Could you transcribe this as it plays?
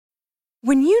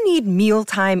When you need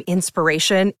mealtime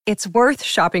inspiration, it's worth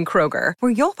shopping Kroger,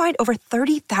 where you'll find over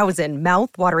 30,000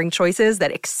 mouth-watering choices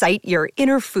that excite your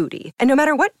inner foodie. And no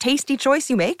matter what tasty choice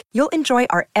you make, you'll enjoy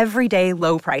our everyday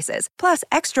low prices, plus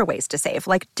extra ways to save,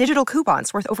 like digital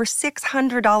coupons worth over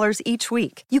 $600 each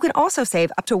week. You can also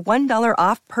save up to $1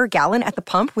 off per gallon at the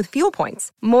pump with fuel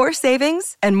points. More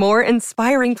savings and more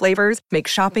inspiring flavors make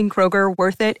shopping Kroger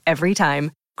worth it every time.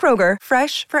 Kroger,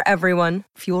 fresh for everyone.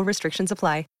 Fuel restrictions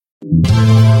apply.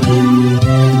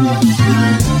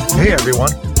 Hey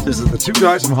everyone, this is the Two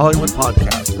Guys from Hollywood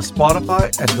podcast, a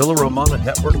Spotify and Villa Romana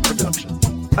network production.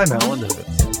 I'm Alan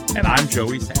Nivens. And I'm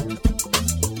Joey Sanders.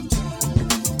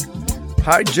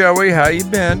 Hi Joey, how you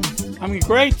been? I'm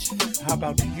great. How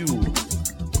about you?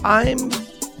 I'm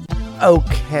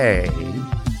okay.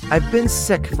 I've been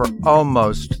sick for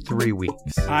almost 3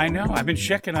 weeks. I know. I've been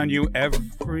checking on you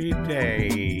every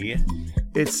day.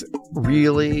 It's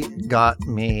really got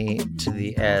me to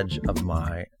the edge of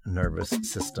my nervous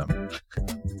system.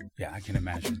 Yeah, I can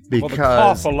imagine. Because well, the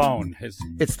cough alone is...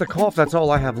 It's the cough. That's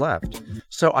all I have left.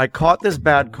 So I caught this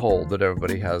bad cold that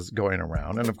everybody has going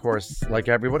around. And of course, like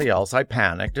everybody else, I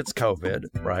panicked. It's COVID,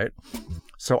 right?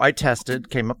 So I tested,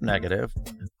 came up negative.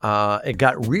 It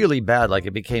got really bad. Like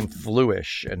it became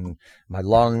fluish and my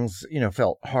lungs,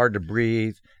 felt hard to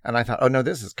breathe. And I thought, oh no,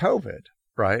 this is COVID,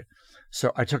 right?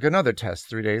 So I took another test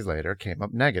 3 days later, came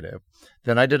up negative.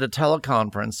 Then I did a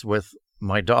teleconference with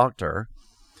my doctor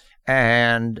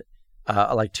and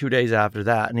like 2 days after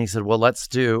that. And he said, well, let's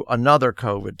do another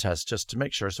COVID test just to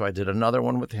make sure. So I did another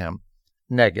one with him,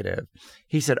 negative.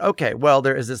 He said, okay, well,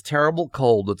 there is this terrible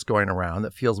cold that's going around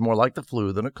that feels more like the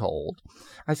flu than a cold.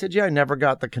 I said, yeah, I never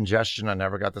got the congestion. I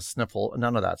never got the sniffle,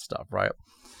 none of that stuff, right?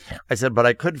 I said, but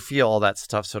I could feel all that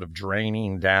stuff sort of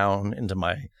draining down into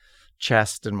my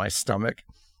chest and my stomach.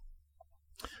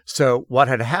 So what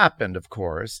had happened, of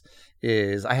course,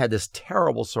 is I had this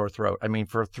terrible sore throat. I mean,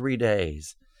 for 3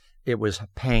 days, it was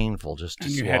painful just to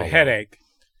swallow. And you had a headache.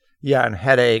 Yeah, and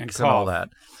headaches and all that.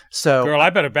 So, girl,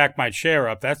 I better back my chair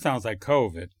up. That sounds like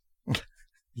COVID.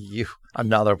 You,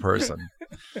 another person.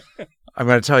 I'm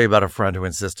going to tell you about a friend who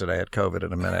insisted I had COVID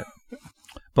in a minute.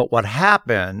 But what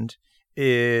happened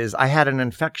is I had an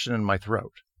infection in my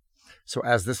throat. So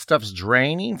as this stuff's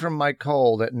draining from my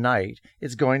cold at night,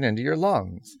 it's going into your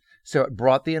lungs. So it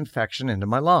brought the infection into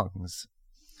my lungs.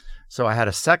 So I had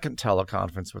a second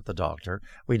teleconference with the doctor.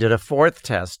 We did a fourth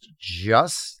test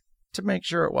just to make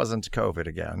sure it wasn't COVID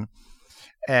again,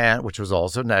 and which was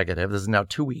also negative. This is now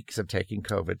 2 weeks of taking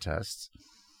COVID tests.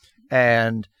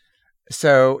 And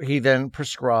so he then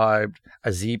prescribed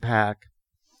a Z-Pack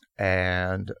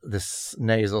and this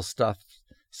nasal stuff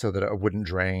so that it wouldn't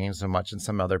drain so much, and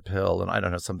some other pill, and I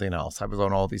don't know, something else. I was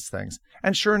on all these things.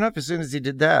 And sure enough, as soon as he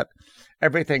did that,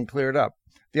 everything cleared up.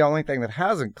 The only thing that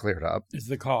hasn't cleared up is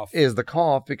the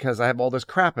cough. Because I have all this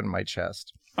crap in my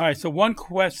chest. All right, so one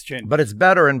question. But it's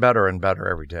better and better and better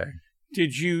every day.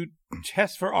 Did you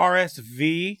test for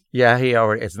RSV? Yeah,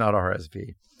 it's not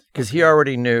RSV. Because he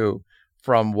already knew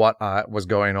from what was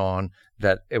going on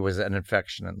that it was an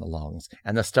infection in the lungs.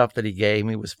 And the stuff that he gave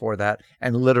me was for that.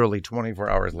 And literally 24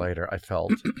 hours later, I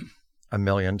felt a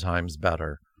million times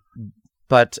better.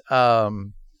 But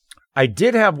I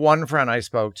did have one friend I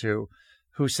spoke to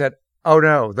who said, oh,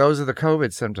 no, those are the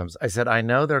COVID symptoms. I said, I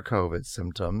know they're COVID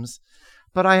symptoms,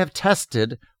 but I have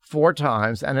tested 4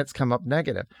 times and it's come up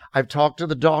negative. I've talked to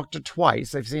the doctor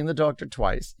twice. I've seen the doctor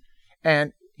twice.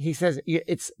 And he says,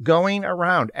 it's going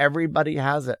around. Everybody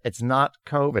has it. It's not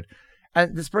COVID.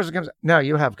 And this person comes, no,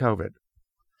 you have COVID.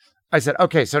 I said,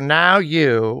 okay, so now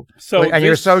your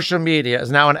social media is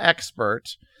now an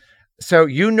expert. So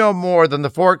you know more than the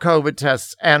 4 COVID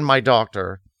tests and my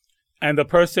doctor. And the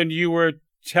person you were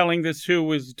telling this to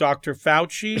was Dr.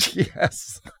 Fauci?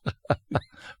 Yes.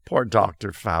 Poor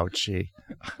Dr. Fauci.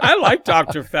 I like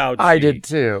Dr. Fauci. I did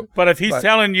too. But if he's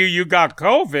telling you got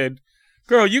COVID,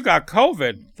 girl, you got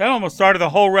COVID. That almost started the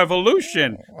whole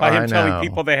revolution by him telling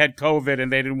people they had COVID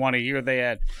and they didn't want to hear they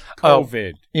had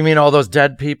COVID. Oh, you mean all those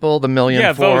dead people, the 1.4 million?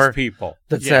 Yeah, those people.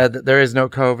 That said that there is no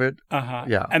COVID? Uh-huh.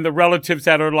 Yeah. And the relatives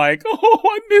that are like, oh,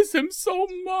 I miss him so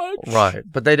much. Right.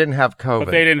 But they didn't have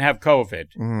COVID.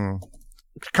 Mm.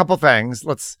 A couple things.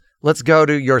 Let's go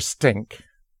to your stink.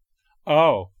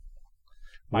 Oh.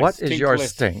 What is your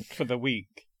stink for the week?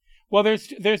 Well,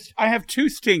 I have 2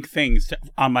 stink things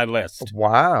on my list.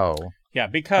 Wow. Yeah,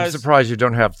 because I'm surprised you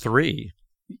don't have 3.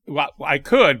 Well, I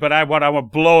could, but I want to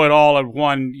blow it all in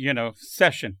one,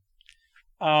 session.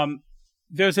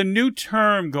 There's a new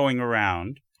term going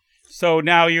around. So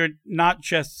now you're not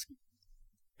just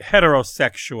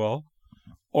heterosexual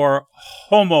or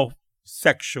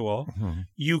homosexual. Mm-hmm.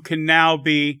 You can now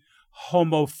be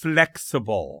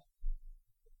homoflexible.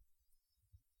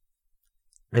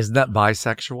 Isn't that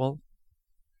bisexual?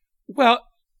 Well,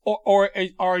 or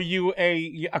are you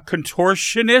a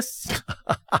contortionist?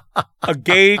 A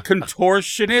gay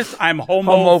contortionist? I'm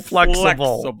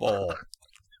homoflexible.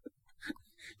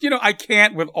 I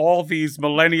can't with all these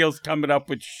millennials coming up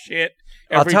with shit.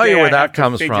 I'll tell you where that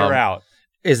comes from. Out.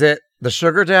 Is it the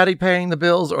sugar daddy paying the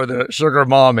bills or the sugar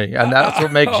mommy? And that's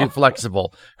what makes you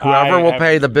flexible. Whoever will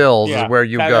pay the bills is where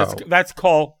you go. That's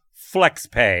called flex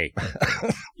pay.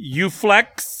 You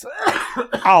flex,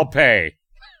 I'll pay.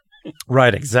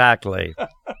 Right, exactly.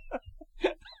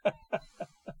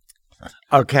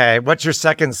 Okay, what's your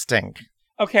second stink?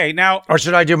 Okay, now... Or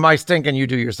should I do my stink and you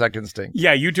do your second stink?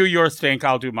 Yeah, you do your stink,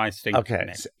 I'll do my stink.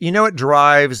 Okay, so you know what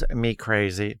drives me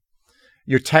crazy?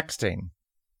 You're texting.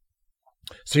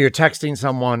 So you're texting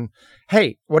someone,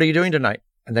 hey, what are you doing tonight?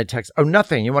 And they text, oh,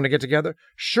 nothing. You want to get together?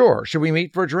 Sure. Should we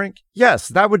meet for a drink? Yes,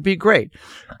 that would be great.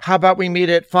 How about we meet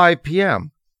at 5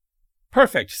 p.m.?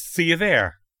 Perfect. See you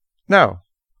there. No.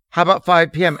 How about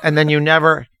 5 p.m.? And then you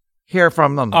never hear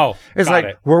from them. Oh, it's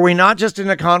like, were we not just in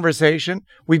a conversation?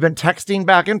 We've been texting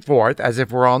back and forth as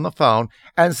if we're on the phone,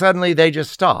 and suddenly they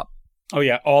just stop. Oh,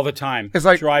 yeah, all the time. It's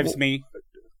like, drives me.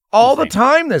 All the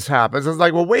time this happens. It's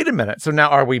like, well, wait a minute. So now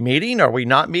are we meeting? Are we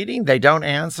not meeting? They don't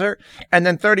answer. And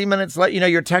then 30 minutes later,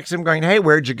 you're texting them going, hey,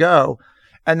 where'd you go?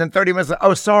 And then 30 minutes later,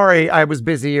 oh, sorry, I was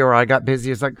busy or I got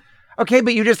busy. It's like, okay,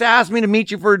 but you just asked me to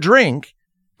meet you for a drink.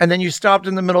 And then you stopped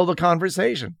in the middle of the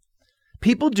conversation.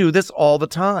 People do this all the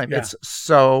time. Yeah. It's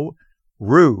so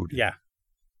rude. Yeah.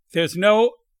 There's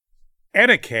no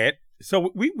etiquette.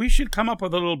 So we should come up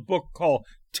with a little book called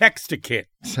Textiquette.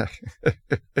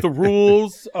 The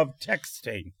rules of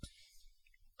texting.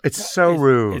 It's so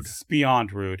rude. It's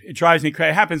beyond rude. It drives me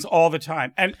crazy. It happens all the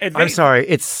time. And I'm sorry.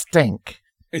 It's stink.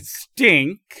 It's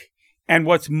stink. And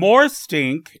what's more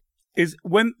stink is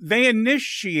when they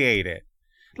initiate it.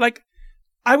 Like,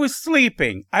 I was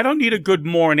sleeping. I don't need a good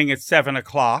morning at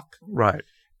 7:00. Right.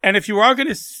 And if you are going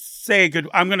to say good,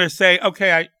 I'm going to say,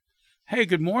 okay, hey,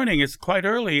 good morning. It's quite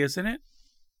early, isn't it?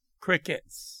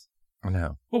 Crickets. I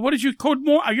know. Well, what did you code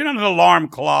more? You're not an alarm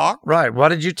clock. Right. What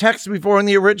did you text me for in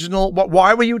the original?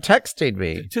 Why were you texting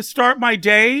me? To start my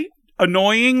day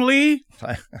annoyingly.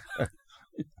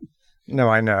 No,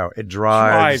 I know. It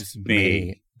drives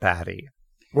me batty.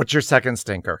 What's your second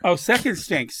stinker? Oh, second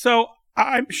stink. So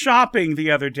I'm shopping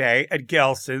the other day at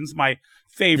Gelson's, my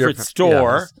favorite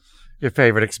store. Yes. Your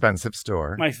favorite expensive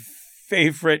store. My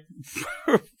favorite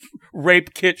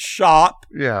rape kit shop.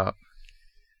 Yeah.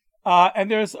 And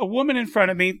there's a woman in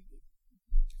front of me,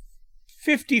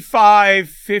 55,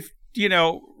 50,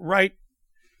 right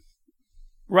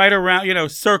around,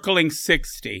 circling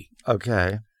 60.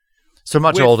 Okay. So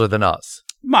much older than us.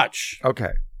 Much.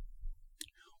 Okay.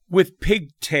 With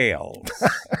pigtails.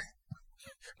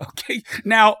 Okay.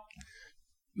 Now,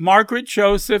 Margaret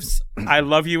Josephs, I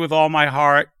love you with all my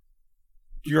heart.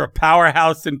 You're a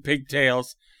powerhouse in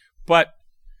pigtails. But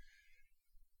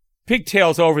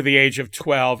pigtails over the age of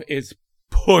 12 is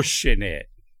pushing it.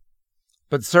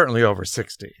 But certainly over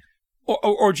 60.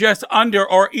 Or just under,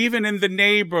 or even in the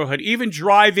neighborhood. Even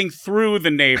driving through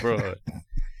the neighborhood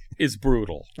is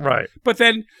brutal. Right. But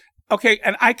then, okay,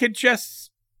 and I could just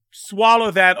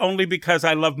swallow that only because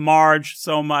I love Marge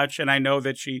so much, and I know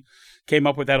that she came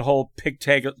up with that whole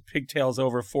pigtails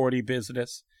over 40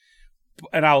 business.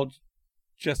 And I'll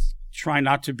just try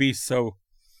not to be so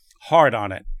hard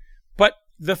on it. But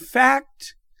the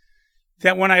fact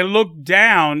that when I looked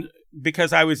down,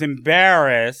 because I was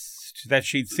embarrassed that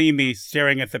she'd see me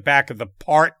staring at the back of the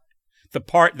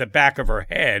back of her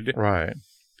head. Right.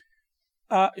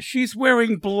 She's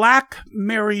wearing black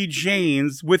Mary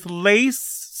Janes with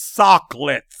lace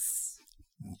socklets.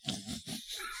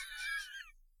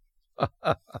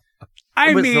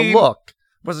 It was the look.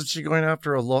 Wasn't she going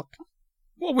after a look?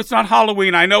 Well, it's not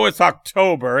Halloween. I know it's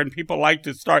October and people like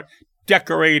to start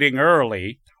decorating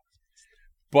early.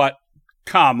 But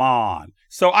come on.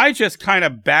 So I just kind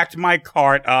of backed my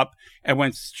cart up and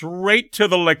went straight to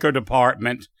the liquor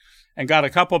department and got a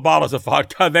couple bottles of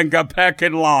vodka, then got back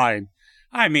in line.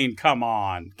 I mean, come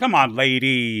on. Come on,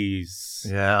 ladies.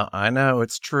 Yeah, I know.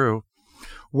 It's true.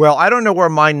 Well, I don't know where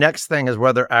my next thing is,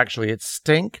 whether actually it's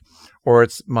stink or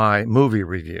it's my movie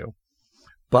review.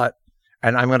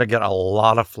 And I'm going to get a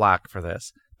lot of flack for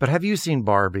this. But have you seen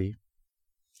Barbie?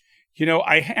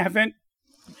 I haven't.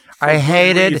 I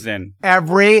hated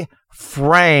every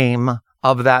frame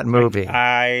of that movie.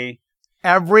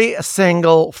 Every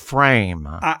single frame.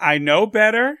 I know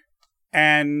better,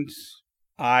 and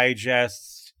I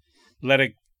just let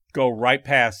it go right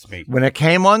past me. When it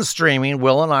came on streaming,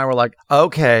 Will and I were like,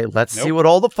 okay, let's see what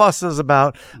all the fuss is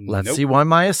about. Let's see why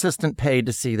my assistant paid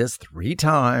to see this 3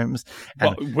 times.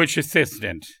 And which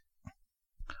assistant?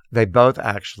 They both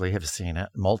actually have seen it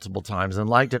multiple times and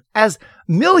liked it, as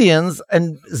millions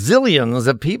and zillions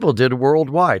of people did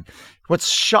worldwide. What's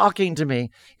shocking to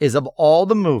me is, of all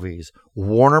the movies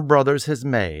Warner Brothers has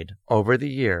made over the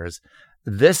years,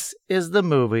 this is the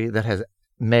movie that has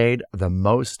made the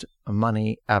most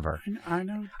money ever. I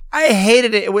know. I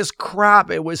hated it. It was crap.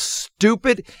 It was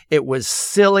stupid. It was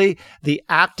silly. The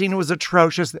acting was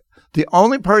atrocious. The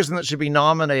only person that should be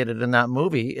nominated in that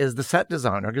movie is the set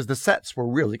designer, because the sets were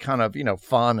really kind of,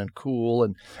 fun and cool.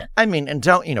 And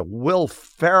Will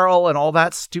Ferrell and all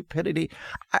that stupidity.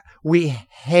 We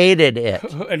hated it.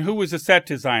 And who was the set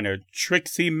designer?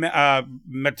 Trixie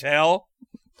Mattel?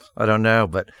 I don't know,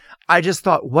 but I just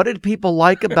thought, what did people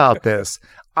like about this?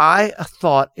 I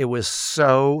thought it was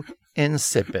so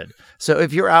insipid. So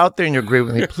if you're out there and you agree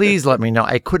with me, please let me know.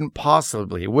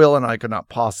 Will and I could not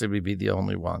possibly be the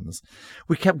only ones.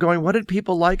 We kept going, what did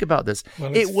people like about this?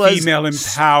 Well, it was female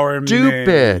empowerment.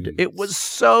 Stupid. It was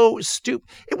so stupid.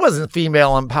 It wasn't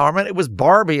female empowerment. It was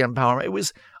Barbie empowerment. It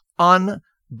was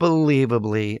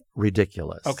unbelievably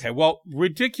ridiculous. Okay, well,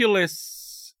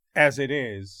 ridiculous as it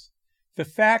is, the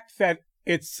fact that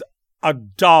it's a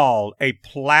doll, a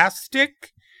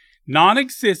plastic,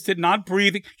 non-existent, not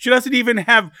breathing. She doesn't even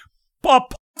have a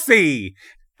pussy.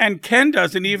 And Ken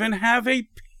doesn't even have a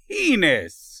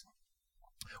penis.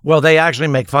 Well, they actually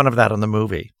make fun of that in the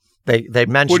movie. They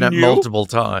mention it multiple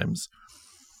times.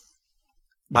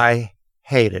 I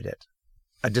hated it.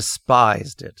 I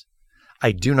despised it.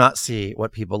 I do not see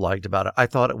what people liked about it. I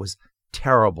thought it was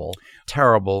terrible,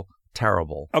 terrible,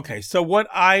 terrible. Okay, so what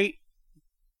I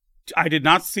did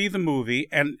not see the movie,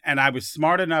 and I was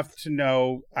smart enough to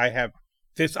know I have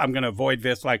this. I'm going to avoid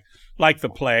this like the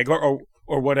plague or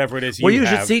whatever it is. You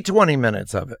should see 20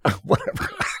 minutes of it. Whatever.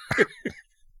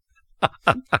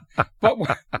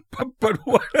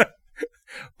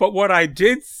 but what I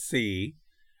did see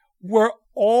were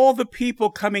all the people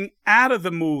coming out of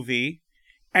the movie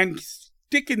and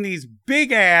sticking these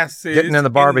big asses, getting in the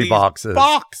Barbie boxes.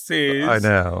 I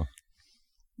know.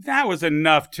 That was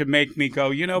enough to make me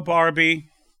go, Barbie.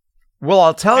 Well,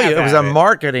 I'll tell you, it was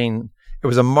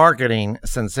a marketing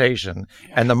sensation,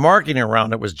 and the marketing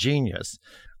around it was genius.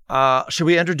 Should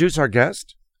we introduce our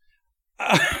guest?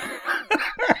 Let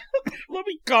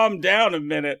me calm down a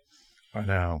minute. I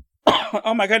know.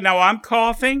 Oh my God! Now I'm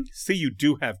coughing. See, you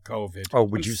do have COVID. Oh,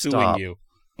 would you stop? You.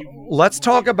 Let's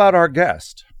talk about our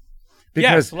guest,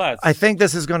 because yes, let's. I think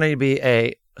this is going to be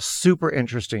a super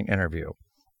interesting interview.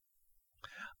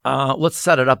 Let's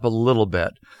set it up a little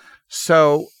bit.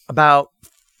 So about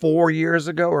 4 years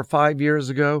ago or 5 years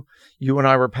ago, you and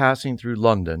I were passing through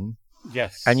London.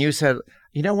 Yes. And you said,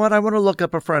 you know what? I want to look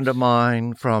up a friend of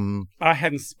mine from... I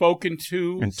hadn't spoken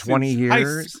to... In 20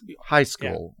 years? High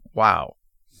school. Yeah. Wow.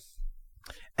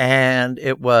 And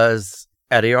it was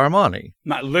Eddy Armani.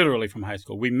 Not literally from high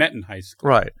school. We met in high school.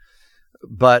 Right.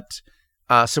 But,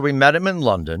 so we met him in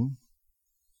London.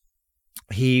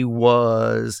 He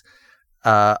was...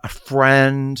 a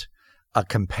friend, a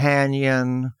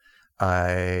companion,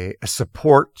 a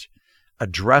support, a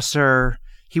dresser.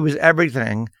 He was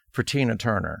everything for Tina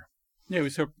Turner. Yeah, he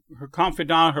was her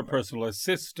confidant, her personal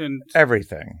assistant.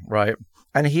 Everything, right?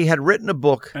 And he had written a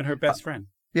book. And her best friend.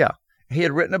 Yeah. He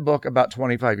had written a book about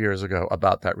 25 years ago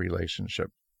about that relationship.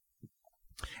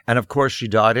 And of course, she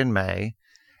died in May.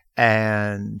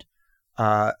 And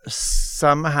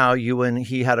somehow you and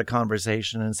he had a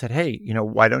conversation and said, hey,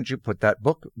 why don't you put that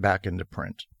book back into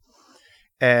print?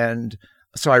 And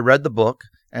so I read the book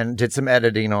and did some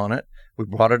editing on it. We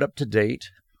brought it up to date.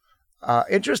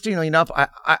 Interestingly enough,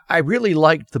 I really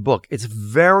liked the book. It's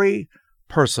very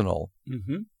personal.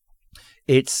 Mm-hmm.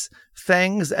 It's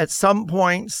things at some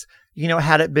points,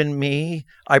 had it been me,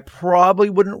 I probably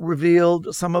wouldn't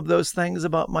revealed some of those things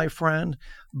about my friend,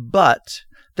 but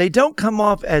they don't come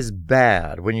off as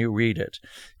bad when you read it.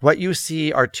 What you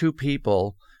see are two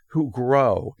people who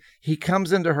grow. He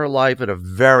comes into her life at a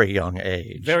very young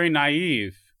age. Very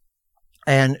naive.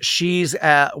 And she's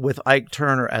with Ike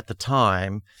Turner at the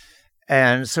time.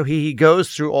 And so he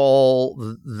goes through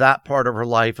all that part of her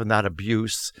life and that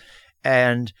abuse.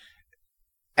 And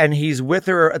he's with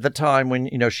her at the time when,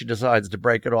 she decides to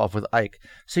break it off with Ike.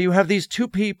 So you have these two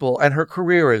people, and her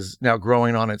career is now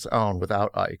growing on its own without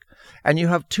Ike. And you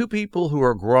have two people who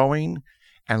are growing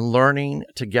and learning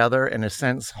together, in a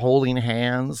sense, holding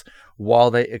hands,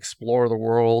 while they explore the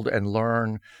world and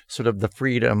learn sort of the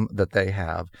freedom that they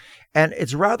have. And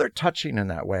it's rather touching in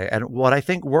that way. And what I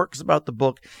think works about the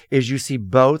book is you see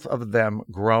both of them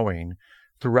growing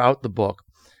throughout the book,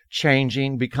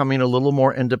 changing, becoming a little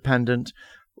more independent,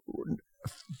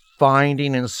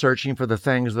 finding and searching for the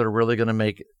things that are really going to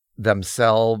make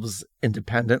themselves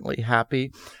independently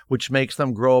happy, which makes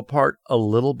them grow apart a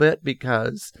little bit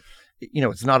because,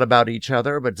 it's not about each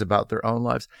other, but it's about their own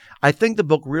lives. I think the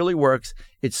book really works.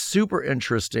 It's super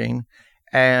interesting,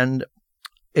 and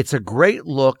it's a great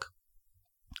look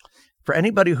for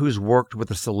anybody who's worked with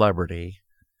a celebrity.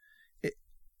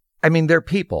 They're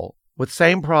people with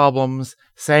same problems,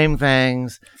 same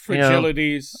things,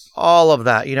 fragilities, all of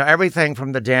that. Everything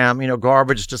from the damn,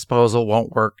 garbage disposal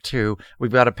won't work to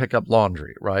we've got to pick up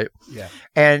laundry, right? Yeah.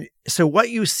 And so what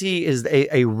you see is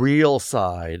a real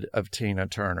side of Tina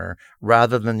Turner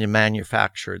rather than the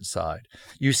manufactured side.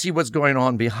 You see what's going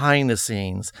on behind the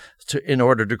scenes in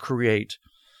order to create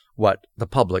what the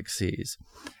public sees.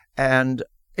 And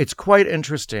it's quite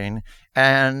interesting.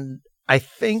 And I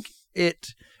think it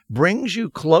brings you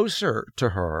closer to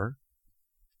her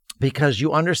because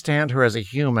you understand her as a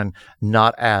human,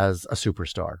 not as a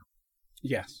superstar.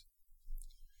 Yes.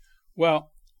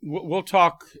 Well, we'll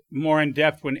talk more in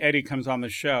depth when Eddy comes on the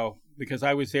show, because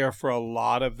I was there for a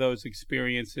lot of those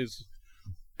experiences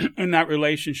in that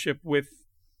relationship with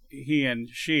he and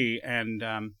she. And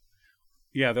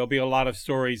there'll be a lot of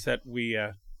stories that we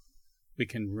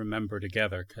can remember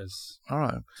together, because all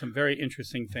right, some very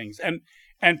interesting things.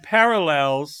 And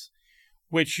parallels,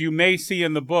 which you may see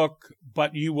in the book,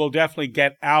 but you will definitely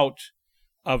get out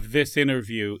of this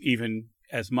interview even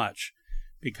as much,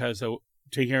 because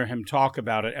to hear him talk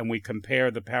about it and we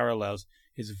compare the parallels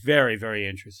is very, very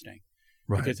interesting.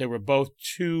 Right. Because they were both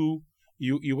two,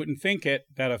 you wouldn't think it,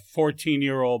 that a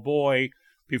 14-year-old boy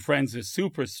befriends a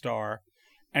superstar,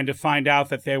 and to find out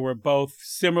that they were both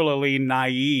similarly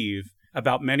naive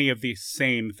about many of these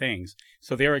same things.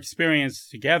 So their experience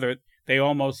together, they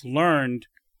almost learned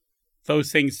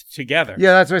those things together.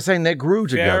 Yeah, that's what I'm saying. They grew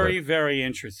together. Very, very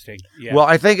interesting. Yeah. Well,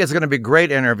 I think it's going to be a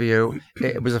great interview.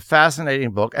 It was a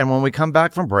fascinating book. And when we come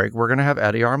back from break, we're going to have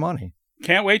Eddy Armani.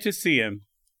 Can't wait to see him.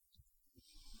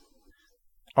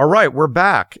 All right, we're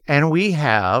back. And we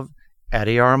have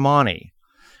Eddy Armani,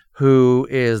 who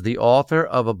is the author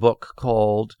of a book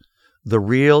called The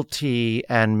Real T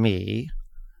and Me,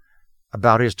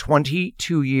 about his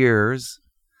 22 years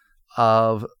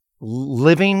of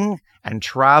living and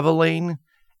traveling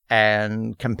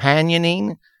and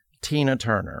companioning Tina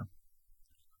Turner.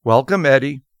 Welcome,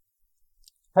 Eddy.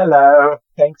 Hello.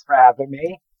 Thanks for having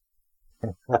me.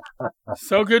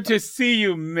 So good to see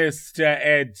you, Mr.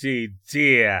 Eddy,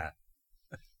 dear.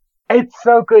 It's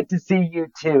so good to see you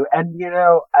too. And,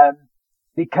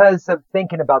 because of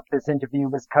thinking about this interview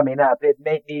was coming up, it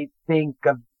made me think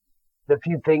of the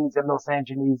few things in Los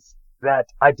Angeles that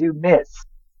I do miss.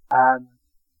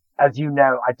 As you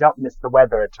know, I don't miss the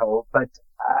weather at all, but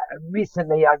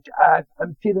recently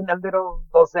I'm feeling a little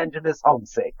Los Angeles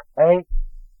homesick, eh?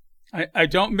 I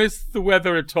don't miss the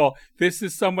weather at all. This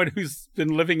is someone who's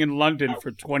been living in London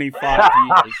for 25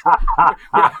 years.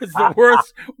 It's the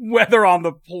worst weather on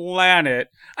the planet.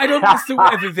 I don't miss the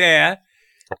weather there.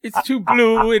 It's too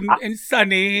blue and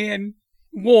sunny and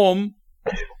warm.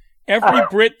 Every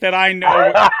Brit that I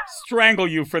know would strangle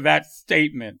you for that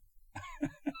statement.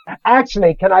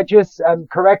 Actually, can I just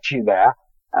correct you there?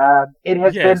 It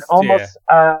has been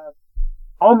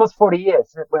almost 40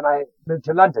 years when I moved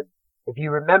to London, if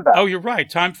you remember. Oh, you're right.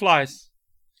 Time flies.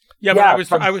 Yeah,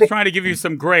 but I was trying to give you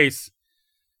some grace.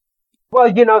 Well,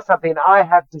 you know something? I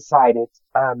have decided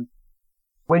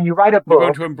when you write a book, you're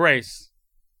going to embrace.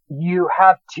 You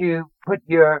have to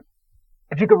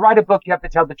if you could write a book, you have to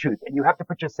tell the truth, and you have to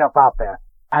put yourself out there.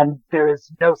 And there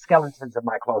is no skeletons in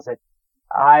my closet.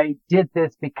 I did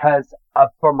this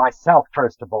for myself,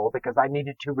 first of all, because I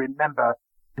needed to remember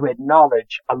to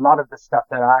acknowledge a lot of the stuff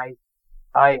that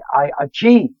I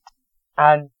achieved.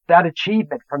 And that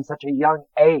achievement from such a young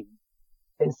age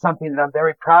is something that I'm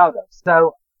very proud of.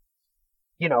 So,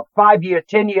 10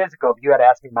 years ago, if you had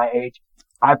asked me my age,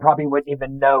 I probably wouldn't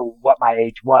even know what my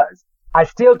age was. I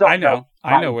still don't know.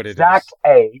 I know what it is. Exact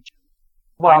age.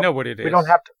 Well, I know what it is. We don't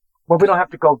have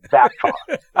to go that far.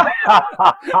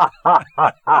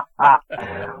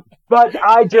 But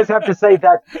I just have to say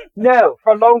that, no,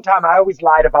 for a long time, I always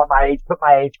lied about my age, put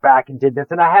my age back and did this.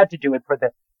 And I had to do it for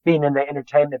being in the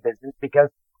entertainment business because,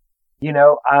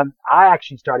 I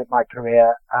actually started my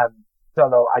career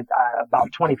solo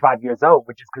about 25 years old,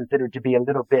 which is considered to be a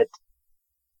little bit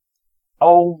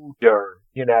older,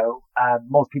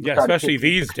 most people start especially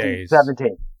 15, these 16, days.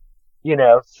 17.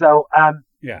 So,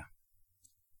 Yeah.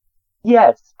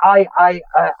 yes, I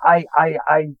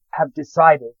have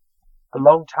decided a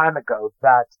long time ago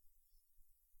that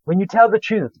when you tell the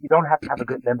truth, you don't have to have a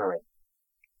good memory.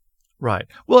 Right.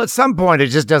 Well, at some point, it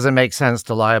just doesn't make sense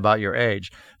to lie about your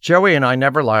age. Joey and I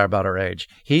never lie about our age.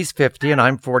 He's 50 and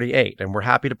I'm 48, and we're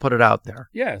happy to put it out there.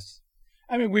 Yes.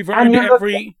 I mean, we've earned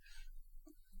every...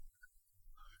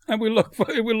 And we look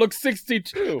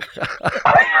 62.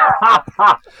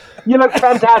 You look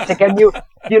fantastic, and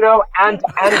and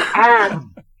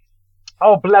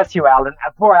oh, bless you, Alan.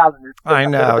 Poor Alan. I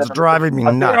know, it's driving me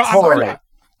nuts.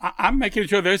 I'm making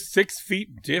sure there's 6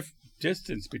 feet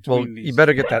distance between these. You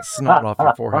better get that snot off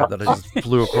your forehead that I just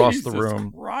flew across the room.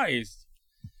 Jesus Christ.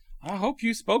 I hope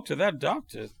you spoke to that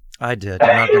doctor. I did.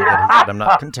 I'm not going to get it. I'm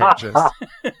not contagious.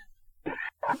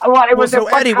 So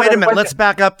Eddie, wait a minute. Let's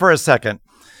back up for a second.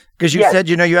 Because you said,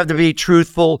 you have to be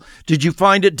truthful. Did you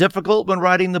find it difficult when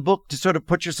writing the book to sort of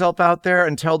put yourself out there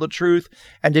and tell the truth?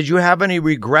 And did you have any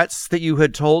regrets that you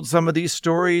had told some of these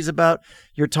stories about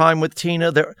your time with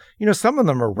Tina? There, some of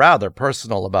them are rather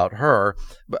personal about her,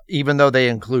 but even though they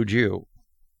include you.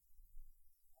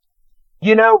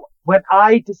 When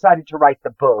I decided to write the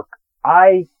book,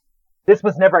 this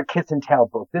was never a kiss and tell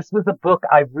book. This was a book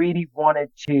I really wanted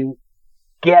to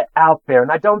get out there.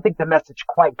 And I don't think the message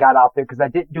quite got out there because I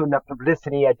didn't do enough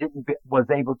publicity. I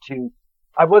wasn't able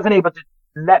to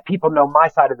let people know my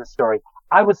side of the story.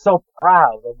 I was so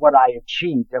proud of what I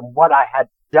achieved and what I had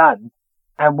done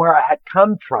and where I had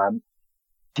come from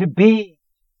to be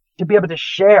able to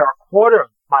share a quarter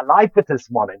of my life with this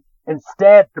woman.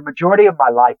 Instead, the majority of my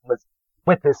life was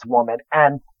with this woman.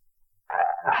 And,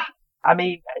 I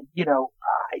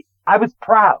was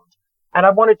proud. And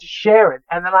I wanted to share it.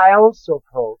 And then I also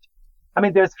told,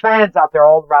 there's fans out there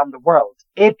all around the world.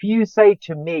 If you say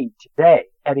to me today,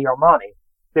 Eddy Armani,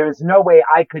 there is no way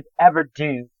I could ever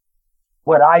do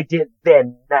what I did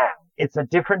then now. It's a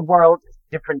different world. It's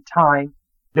a different time.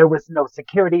 There was no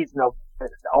securities,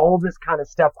 all this kind of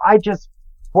stuff. I just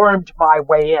wormed my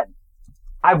way in.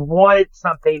 I wanted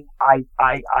something. I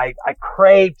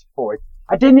craved for it.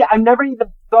 I never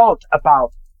even thought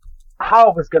about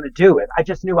how I was going to do it. I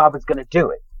just knew I was going to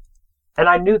do it. And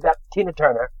I knew that Tina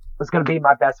Turner was going to be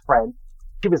my best friend.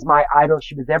 She was my idol.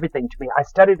 She was everything to me. I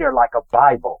studied her like a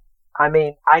Bible. I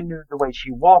knew the way she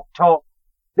walked, talked.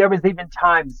 There was even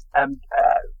times,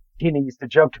 Tina used to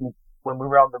joke to me when we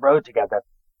were on the road together,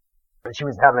 and she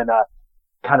was having a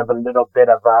kind of a little bit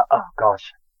of oh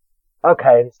gosh,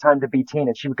 okay, it's time to be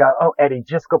Tina. She would go, oh, Eddie,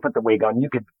 just go put the wig on.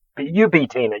 You be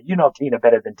Tina. You know Tina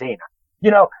better than Tina.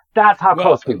 That's how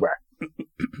close we were.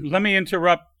 Let me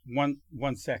interrupt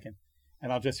one second,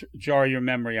 and I'll just jar your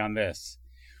memory on this.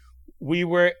 We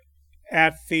were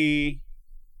at the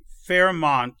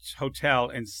Fairmont Hotel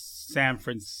in San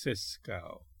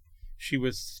Francisco. She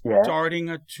was starting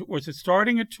a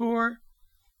tour,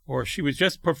 or she was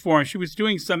just performing? She was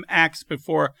doing some acts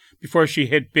before she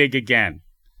hit big again.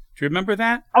 Do you remember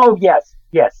that? Oh yes.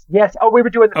 Oh, we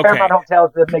were doing the Fairmont Hotels,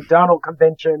 the McDonald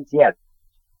conventions. Yes.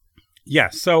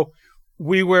 Yes. So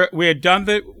we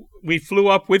flew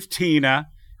up with Tina.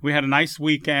 We had a nice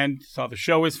weekend. So the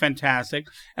show was fantastic.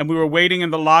 And we were waiting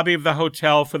in the lobby of the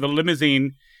hotel for the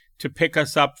limousine to pick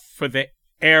us up for the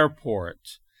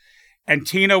airport. And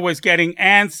Tina was getting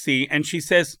antsy, and she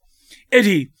says,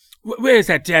 Eddie, where's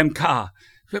that damn car?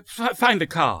 Find the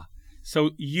car. So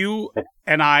you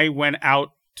and I went out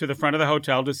to the front of the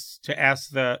hotel to ask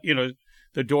the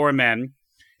doormen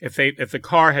if the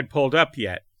car had pulled up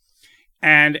yet.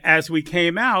 And as we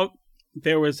came out,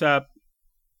 there was a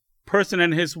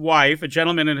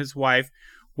gentleman and his wife,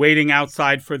 waiting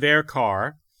outside for their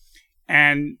car.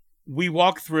 And we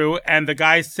walked through, and the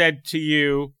guy said to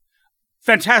you,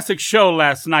 fantastic show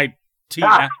last night,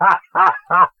 Tina.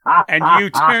 And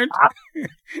you turned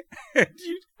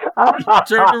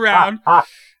around,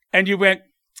 and you went,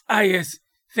 ah, yes,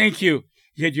 thank you.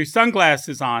 You had your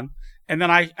sunglasses on. And then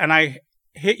I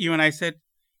hit you, and I said,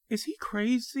 is he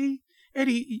crazy?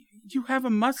 Eddie, you have a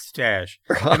mustache.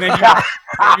 And then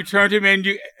you turned him in.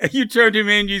 You turned him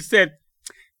in. You said,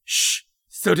 "Shh,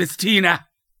 so does Tina."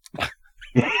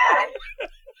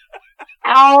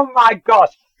 Oh my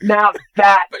gosh! Now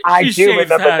that I do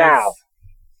remember now.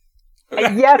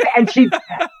 Yes, and she.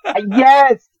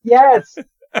 Yes.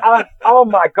 Oh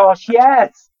my gosh!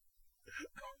 Yes,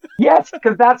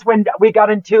 because that's when we got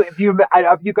into. If you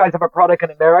guys have a product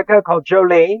in America called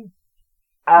Jolene.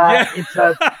 It's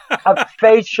a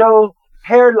facial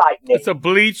hair lightening. It's a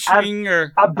bleaching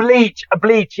a bleach,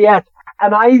 yes.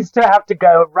 And I used to have to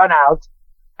run out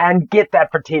and get that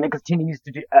for Tina because Tina used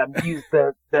to use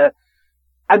the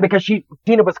And because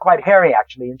Tina was quite hairy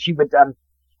actually, and she would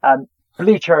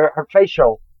bleach her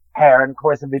facial hair, and of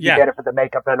course it would be better for the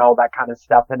makeup and all that kind of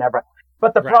stuff than ever.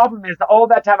 But the problem is, all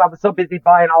that time I was so busy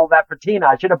buying all that for Tina,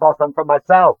 I should have bought some for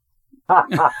myself.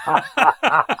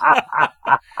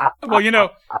 Well, you know,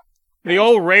 the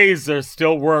old razor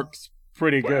still works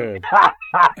pretty good.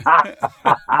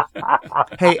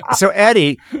 Hey, so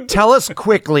Eddy, tell us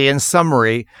quickly in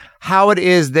summary how it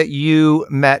is that you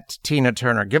met Tina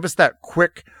Turner. Give us that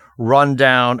quick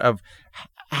rundown of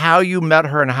how you met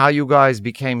her and how you guys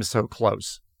became so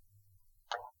close.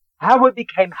 How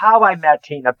I met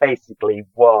Tina basically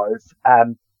was,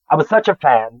 I was such a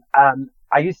fan. I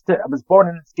was born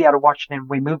in Seattle, Washington.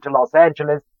 We moved to Los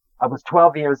Angeles. I was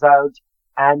 12 years old.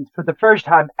 And for the first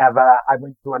time ever, I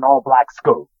went to an all-black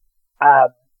school.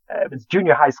 It was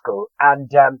junior high school.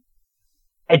 And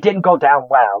it didn't go down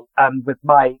well with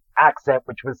my accent,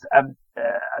 which was a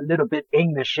little bit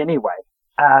English anyway.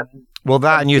 Well,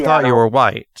 that, and you thought you were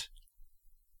white.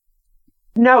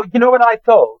 No, you know what I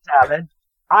thought, Alan?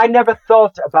 I never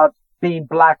thought about being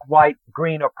black, white,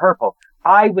 green, or purple.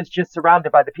 I was just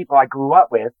surrounded by the people I grew up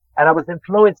with, and I was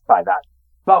influenced by that.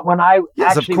 But when I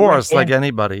yes, of course, like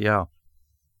anybody, yeah.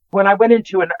 When I went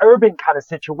into an urban kind of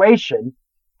situation,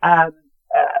 the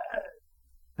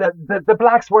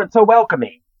blacks weren't so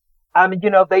welcoming. You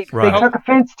know, they took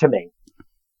offense to me,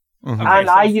 and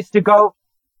I used to go.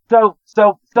 So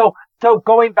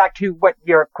going back to what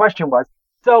your question was,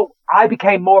 so I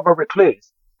became more of a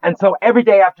recluse. And so every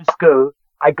day after school,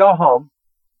 I go home,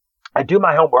 I do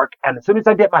my homework, and as soon as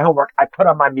I did my homework, I put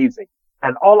on my music.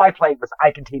 And all I played was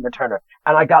Ike and Tina Turner.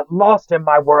 And I got lost in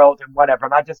my world and whatever,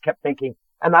 and I just kept thinking,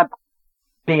 and I'm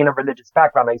being a religious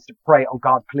background, I used to pray, oh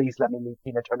God, please let me meet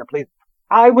Tina Turner, please.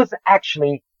 I was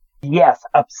actually, yes,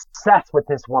 obsessed with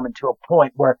this woman to a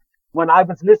point where when I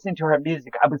was listening to her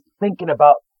music, I was thinking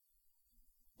about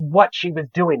what she was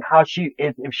doing, what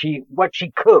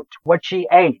she cooked, what she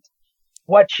ate,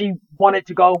 what she wanted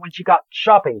to go when she got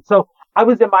shopping. So I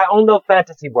was in my own little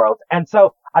fantasy world. And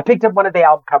so I picked up one of the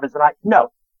album covers and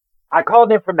I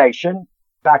called information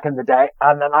back in the day.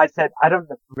 And then I said, I don't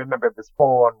remember if it was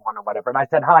 411 or whatever. And I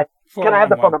said, hi, can I have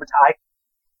the phone number to Ike?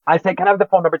 I said, can I have the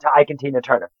phone number to Ike and Tina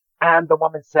Turner? And the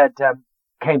woman said,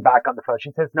 came back on the phone.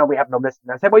 She says, no, we have no listing.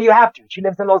 I said, well, you have to. She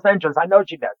lives in Los Angeles. I know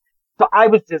she does. So I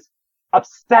was this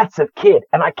obsessive kid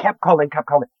and I kept calling.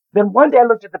 Then one day I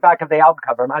looked at the back of the album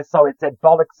cover and I saw it said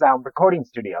Bollock Sound Recording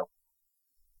Studio.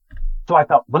 So I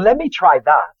thought, well, let me try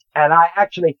that. And I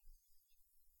actually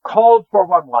called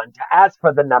 411 to ask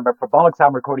for the number for Bollock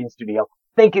Sound Recording Studio,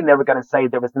 thinking they were going to say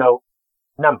there was no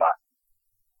number.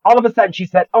 All of a sudden she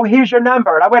said, oh, here's your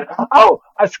number. And I went, oh,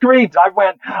 I screamed. I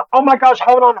went, oh my gosh,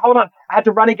 hold on. I had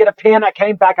to run and get a pen. I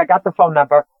came back. I got the phone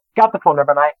number.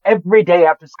 And every day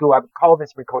after school, I would call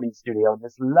this recording studio. And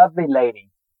this lovely lady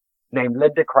named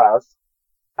Linda Krause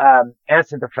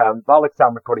answered the phone, Bollock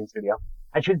Sound Recording Studio.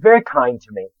 And she was very kind to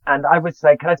me. And I would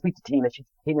say, can I speak to Tina? She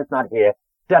said, Tina's not here.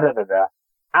 Da-da-da-da.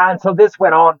 And so this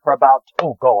went on for about,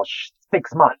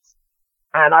 6 months.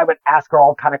 And I would ask her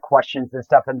all kind of questions and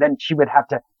stuff. And then she would have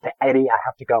to say, Eddy, I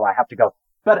have to go.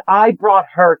 But I brought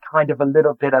her kind of a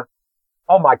little bit of,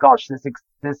 oh my gosh,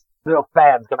 this little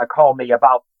fan's going to call me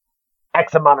about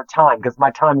X amount of time because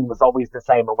my timing was always the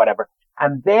same or whatever.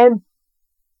 And then,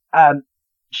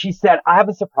 she said, I have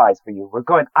a surprise for you.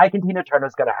 Ike and Tina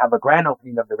Turner's going to have a grand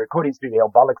opening of the recording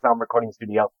studio, Bollock Sound Recording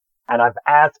Studio. And I've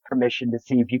asked permission to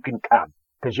see if you can come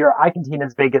because you're Ike and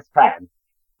Tina's biggest fan.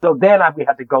 So then we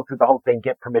had to go through the whole thing,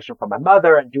 get permission from my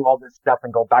mother and do all this stuff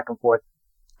and go back and forth.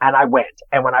 And I went.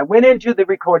 And when I went into the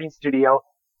recording studio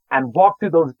and walked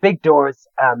through those big doors,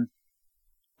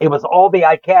 it was all the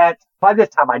Ikettes. By this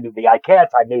time I knew the Ikettes.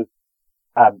 I knew,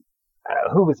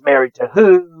 who was married to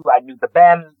who. I knew the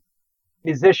band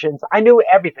musicians. I knew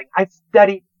everything. I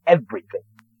studied everything.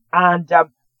 And,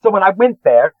 so when I went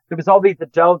there was all these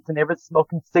adults and they were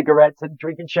smoking cigarettes and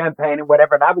drinking champagne and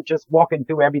whatever. And I was just walking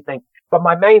through everything. But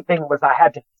my main thing was I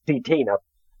had to see Tina.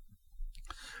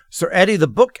 So, Eddy, the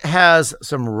book has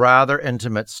some rather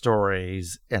intimate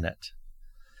stories in it.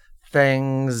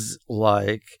 Things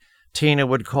like Tina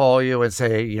would call you and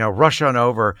say, rush on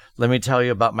over. Let me tell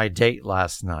you about my date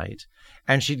last night.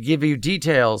 And she'd give you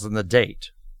details on the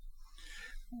date.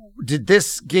 Did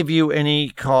this give you any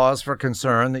cause for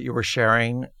concern that you were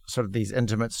sharing sort of these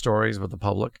intimate stories with the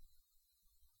public?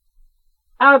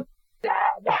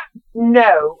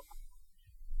 No.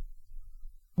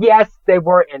 Yes, they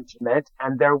were intimate,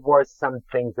 and there were some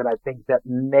things that I think that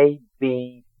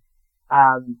maybe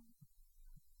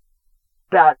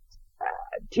that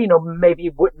Tina maybe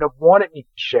wouldn't have wanted me to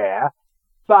share,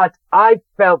 but I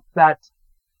felt that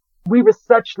we were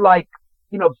such like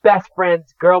best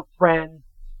friends, girlfriends,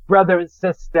 brother and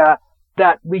sister,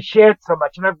 that we shared so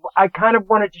much. And I kind of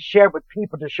wanted to share with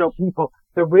people, to show people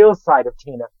the real side of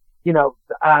Tina.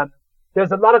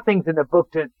 There's a lot of things in the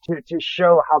book to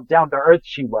show how down to earth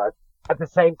she was. At the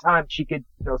same time, she could,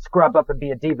 scrub up and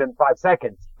be a diva in 5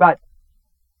 seconds. But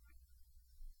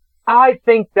I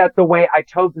think that the way I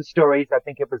told the stories, I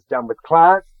think it was done with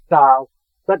class, style,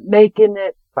 but making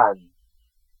it fun.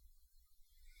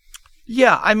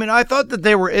 Yeah, I mean, I thought that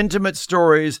they were intimate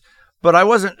stories, but I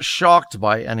wasn't shocked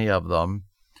by any of them.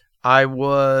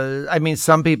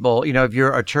 Some people, if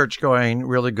you're a church-going,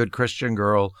 really good Christian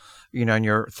girl, and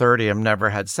you're 30 and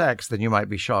never had sex, then you might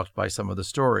be shocked by some of the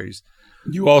stories.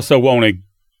 You also won't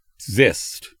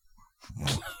exist.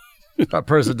 That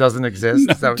person doesn't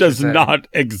exist? No, does not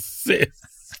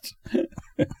exist.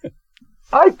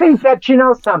 I think that,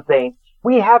 something,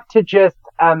 we have to just,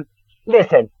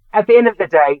 listen, at the end of the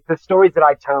day, the stories that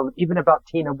I told, even about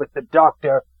Tina with the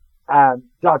doctor, I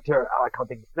can't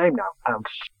think of his name now,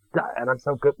 and I'm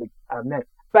so good with names,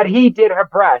 but he did her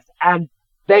breast, and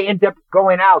they end up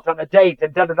going out on a date,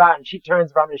 and da-da-da, and she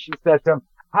turns around and she says to him,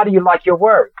 how do you like your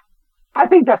work? I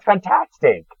think that's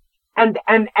fantastic. And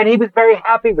he was very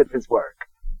happy with his work.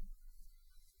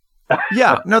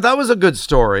 Yeah, no, that was a good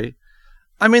story.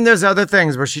 I mean, there's other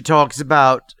things where she talks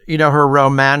about, her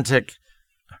romantic...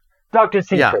 Dr.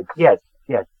 Secret, yes.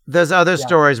 There's other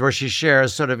stories where she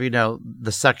shares sort of,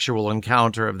 the sexual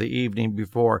encounter of the evening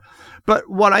before. But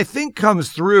what I think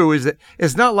comes through is that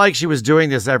it's not like she was doing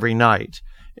this every night.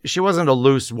 She wasn't a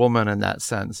loose woman in that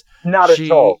sense. Not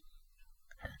at all.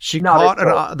 She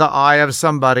caught the eye of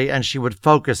somebody and she would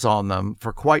focus on them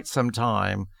for quite some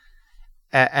time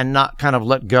and not kind of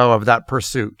let go of that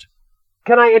pursuit.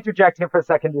 Can I interject here for a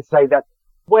second to say that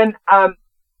when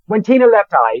Tina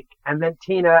left Ike and then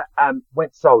Tina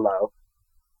went solo,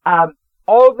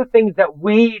 all the things that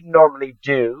we normally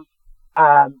do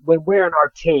when we're in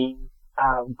our teens,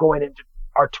 going into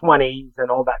our 20s and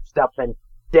all that stuff and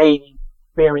dating,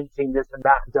 experiencing this and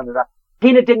that and da-da-da.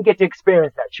 Tina didn't get to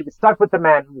experience that. She was stuck with the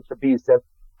man who was abusive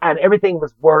and everything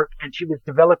was work and she was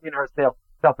developing herself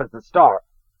as a star.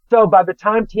 So by the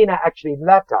time Tina actually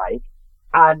left Ike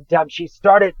and she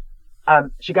started,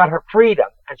 she got her freedom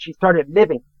and she started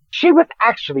living, she was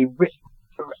actually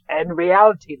in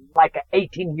reality like an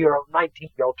 18-year-old,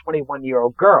 19-year-old,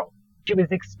 21-year-old girl. She was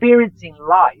experiencing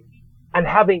life and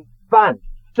having fun.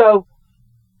 So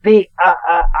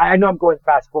I know I'm going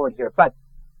fast forward here, but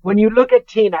when you look at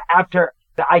Tina after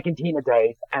the Ike and Tina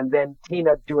days, and then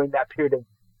Tina during that period of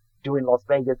doing Las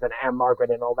Vegas and Anne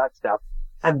Margaret and all that stuff,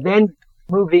 and then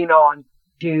moving on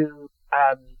to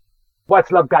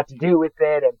What's Love Got to Do with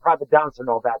It and Private Dancer and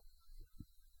all that.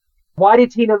 Why did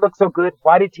Tina look so good?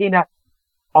 Why did Tina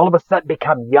all of a sudden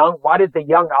become young? Why did the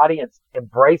young audience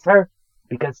embrace her?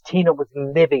 Because Tina was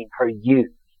living her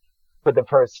youth for the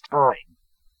first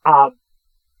time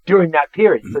during that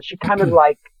period. So she kind of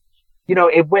like,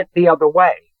 it went the other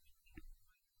way.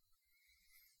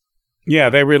 Yeah,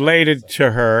 they related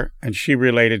to her and she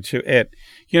related to it.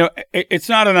 It's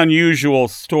not an unusual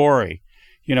story,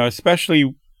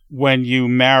 especially when you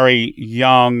marry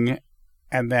young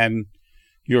and then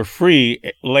you're free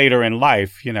later in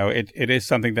life. It is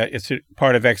something that it's a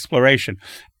part of exploration.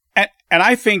 And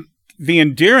I think the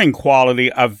endearing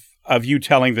quality of you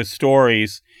telling the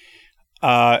stories,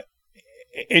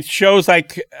 it shows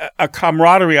like a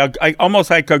camaraderie, almost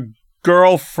like a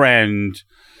girlfriend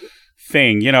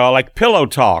thing, like pillow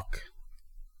talk.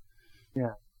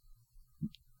 Yeah.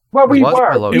 Well,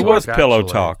 It was pillow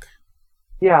talk.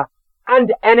 Yeah.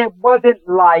 And it wasn't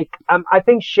like, I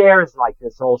think Cher is like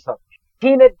this also.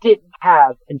 Tina didn't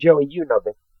have, and Joey, you know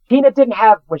this, Tina didn't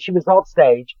have, when she was off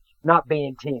stage, not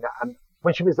being Tina,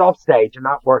 when she was off stage and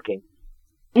not working,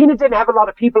 Tina didn't have a lot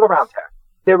of people around her.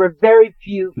 There were very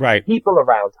few people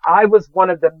around. I was one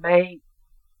of the main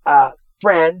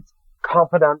friends,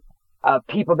 confidant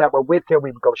people that were with her.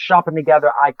 We would go shopping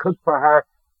together. I cooked for her.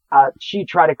 She'd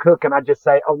try to cook, and I'd just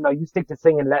say, oh, no, you stick to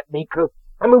singing, let me cook.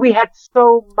 I mean, we had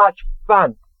so much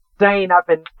fun staying up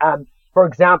and, for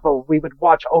example, we would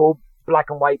watch old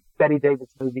black and white Betty Davis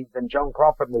movies and Joan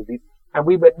Crawford movies, and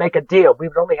we would make a deal. We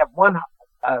would only have one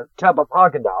tub of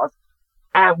Haagen-Dazs,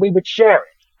 and we would share it.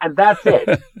 And that's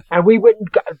it. And we wouldn't,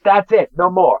 that's it,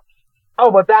 no more. Oh,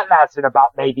 well, that lasted about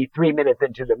maybe 3 minutes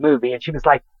into the movie. And she was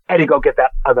like, Eddie, go get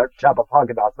that other tub of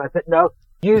Haagen-Dazs. And I said, no,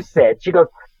 you said. She goes,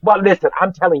 well, listen,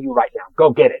 I'm telling you right now,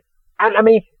 go get it. And I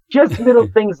mean, just little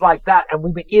things like that. And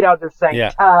we would eat out of the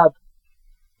same tub.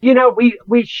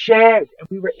 We shared and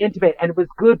we were intimate and it was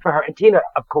good for her. And Tina,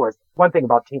 of course, one thing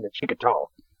about Tina, she could talk.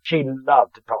 She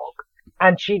loved to talk.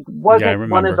 And she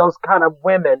wasn't one of those kind of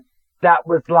women that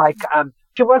was like,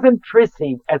 she wasn't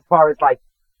prissy as far as like,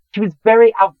 she was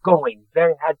very outgoing,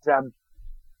 and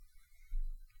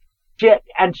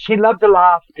she loved to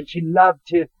laugh, and she loved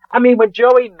to, I mean, when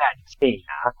Joey met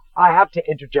Tina, I have to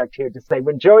interject here to say,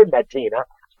 when Joey met Tina,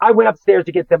 I went upstairs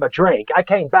to get them a drink. I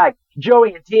came back,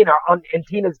 Joey and Tina are in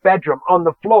Tina's bedroom on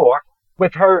the floor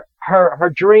with her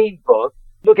dream book,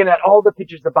 looking at all the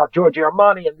pictures about Giorgio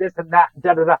Armani and this and that, and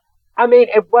da da da. I mean,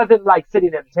 it wasn't like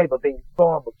sitting at the table being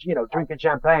formal, drinking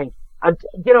champagne. And,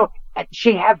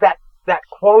 she had that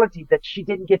quality that she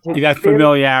didn't get to. That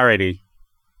familiarity.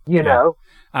 You know?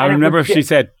 I remember she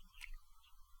said,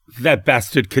 that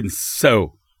bastard can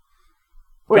sew.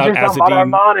 Which is about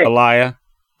Armani. Aliyah.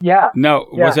 Yeah. No,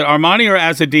 yeah. Was it Armani or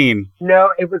Azadine?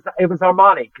 No, it was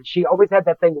Armani. She always had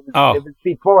that thing. It was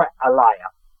before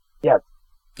Aliyah. Yes.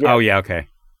 Oh, yeah, okay.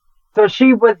 So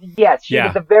she was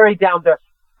a very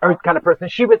down-to-earth kind of person.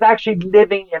 She was actually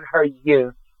living in her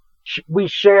youth. We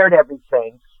shared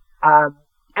everything.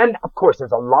 And, of course,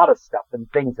 there's a lot of stuff and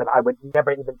things that I would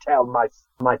never even tell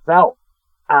myself.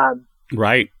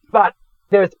 Right. But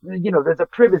there's a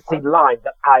privacy line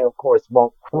that I, of course,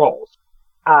 won't cross.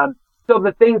 So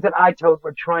the things that I told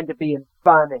were trying to be in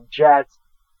fun and jest,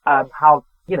 how,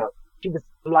 she was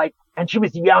like, and she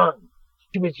was young.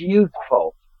 She was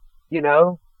youthful,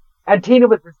 and Tina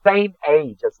was the same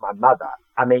age as my mother.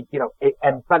 I mean,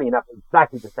 and funny enough,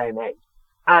 exactly the same age.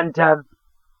 And,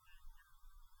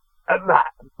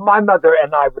 my mother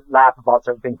and I would laugh about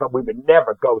certain things, but we would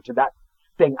never go to that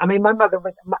thing. I mean, my mother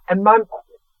was,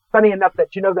 funny enough that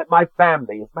that my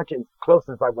family, as much as close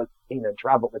as I was to Tina and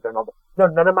traveled with her and all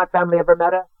that, none of my family ever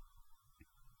met her.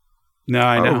 No,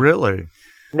 I know. Oh, really?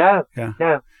 No, yeah.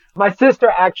 No. My sister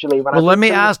actually, let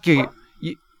me ask you,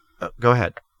 go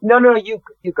ahead. No, you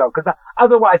go, because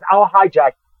otherwise I'll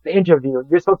hijack the interview.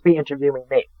 You're supposed to be interviewing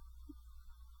me.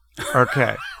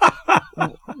 Okay.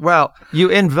 Well, you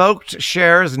invoked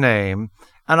Cher's name,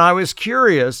 and I was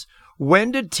curious,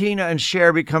 when did Tina and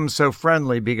Cher become so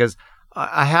friendly? Because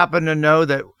I happen to know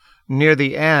that near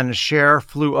the end, Cher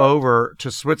flew over to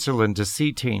Switzerland to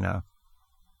see Tina.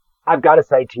 I've got to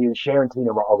say to you, Cher and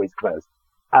Tina were always close.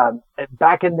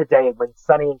 Back in the day when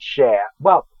Sonny and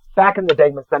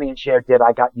Cher did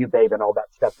I Got You Babe and all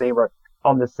that stuff, they were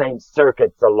on the same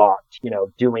circuits a lot,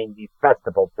 doing these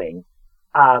festival things.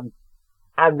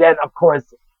 And then, of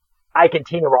course, Ike and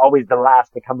Tina were always the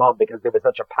last to come on because they were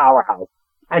such a powerhouse.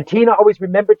 And Tina always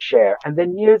remembered Cher. And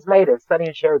then years later, Sonny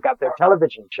and Cher got their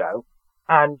television show.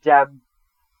 And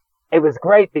it was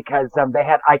great because they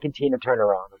had Ike and Tina turn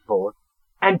around, of course.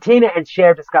 And Tina and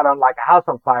Cher just got on like a house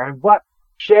on fire. And what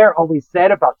Cher always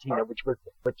said about Tina, which was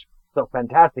so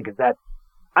fantastic, is that,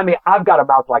 I mean, I've got a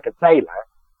mouth like a sailor,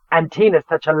 and Tina's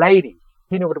such a lady.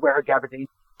 Tina would wear her gabardine.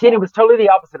 Tina was totally the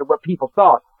opposite of what people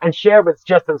thought, and Cher was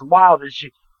just as wild as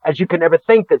you could ever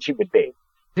think that she would be.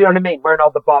 Do you know what I mean? Wearing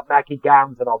all the Bob Mackie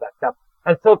gowns and all that stuff.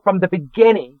 And so from the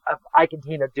beginning of Ike and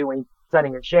Tina doing Sonny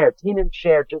and Cher, Tina and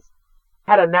Cher just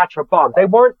had a natural bond. They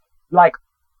weren't like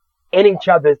in each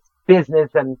other's business,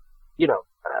 and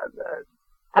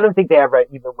I don't think they ever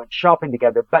even went shopping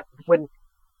together, but when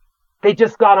they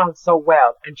just got on so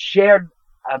well, and Cher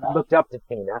looked up to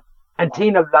Tina, and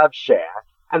Tina loved Cher,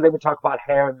 and they would talk about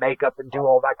hair and makeup and do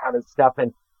all that kind of stuff,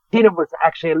 and Tina was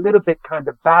actually a little bit kind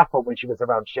of baffled when she was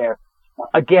around Cher,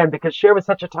 again, because Cher was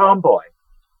such a tomboy,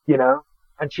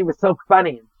 and she was so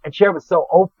funny, and Cher was so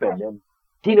open, and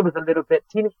Tina was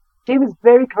she was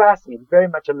very classy and very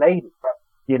much a lady,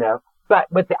 but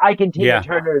with the Ike and Tina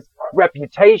Turner's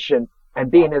reputation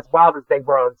and being as wild as they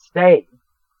were on stage,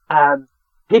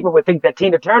 people would think that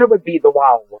Tina Turner would be the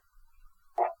wild one.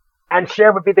 And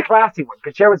Cher would be the classy one,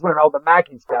 because Cher was wearing all the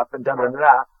Mackie stuff and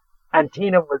da-da-da-da. And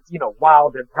Tina was,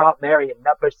 wild and Proud Mary and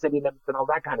Nutbush City Limits and all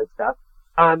that kind of stuff.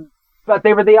 But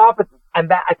they were the opposite. And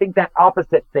that, I think that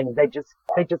opposite thing, they just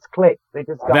clicked. They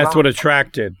just got That's on. what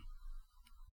attracted.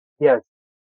 Yes.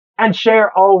 And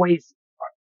Cher always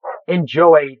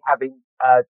enjoyed having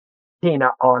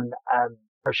Tina on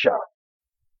her show.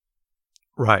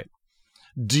 Right.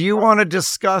 Do you want to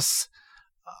discuss,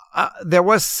 there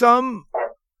was some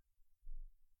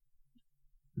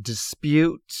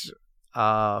dispute,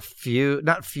 not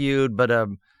feud, but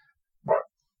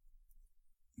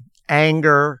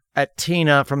anger at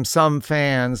Tina from some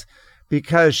fans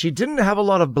because she didn't have a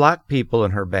lot of black people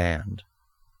in her band.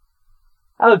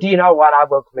 Oh, do you know what? I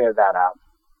will clear that up.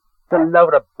 It's a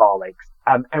load of bollocks.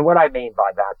 And what I mean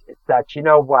by that is that, you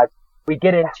know what? We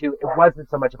get into, it wasn't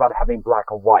so much about having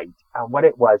black or white. What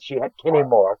it was, she had Kenny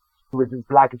Moore, who was as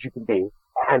black as you can be,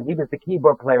 and he was the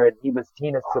keyboard player, and he was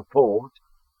Tina's support.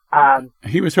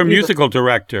 He was her musical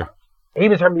director. He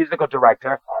was her musical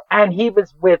director, and he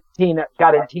was with Tina,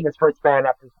 got in Tina's first band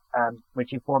after, when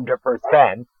she formed her first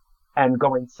band and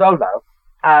going solo.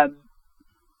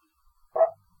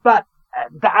 But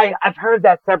I've heard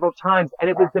that several times, and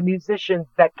it was the musicians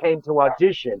that came to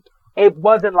audition. It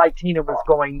wasn't like Tina was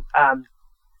going,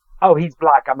 oh, he's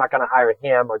black, I'm not going to hire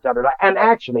him, or da da da. And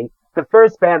actually, the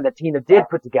first band that Tina did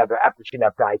put together after she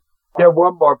left Ike, there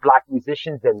were more black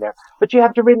musicians in there. But you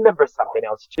have to remember something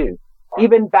else too.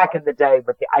 Even back in the day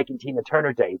with the Ike and Tina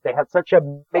Turner days, they had such a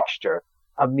mixture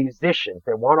of musicians.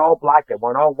 They weren't all black, they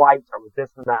weren't all white, or this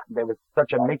and that. There was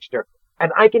such a mixture.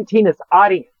 And Ike and Tina's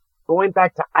audience, going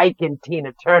back to Ike and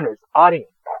Tina Turner's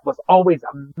audience, was always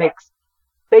a mix,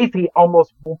 basically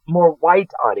almost more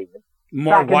white audience.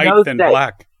 More white than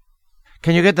black.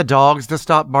 Can you get the dogs to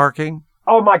stop barking?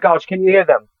 Oh my gosh, can you hear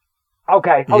them?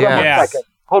 Okay, hold on a second.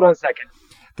 Hold on a second.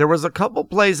 There was a couple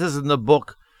places in the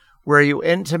book where you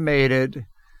intimated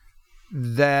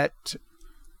that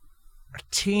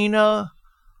Tina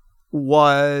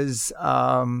was,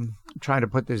 trying to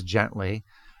put this gently,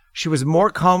 she was more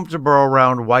comfortable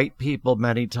around white people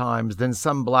many times than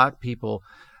some black people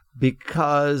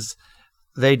because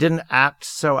they didn't act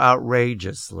so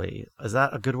outrageously. Is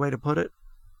that a good way to put it?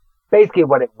 Basically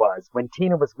what it was, when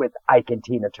Tina was with Ike and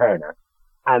Tina Turner,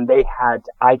 and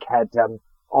Ike had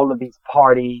all of these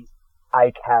parties,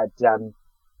 Ike had,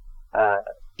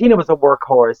 Tina was a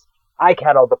workhorse, Ike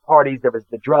had all the parties, there was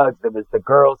the drugs, there was the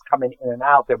girls coming in and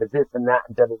out, there was this and that,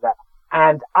 and da da da.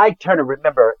 And Ike Turner,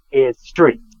 remember, is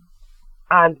street.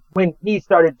 And when he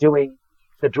started doing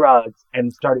the drugs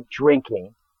and started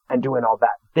drinking and doing all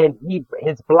that, then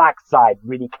his black side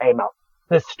really came out,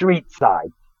 the street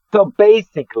side. So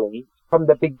basically, from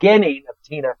the beginning of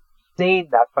Tina seeing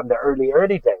that from the early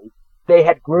days, they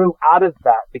had grew out of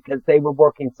that because they were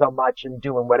working so much and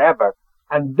doing whatever.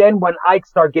 And then when Ike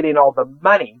started getting all the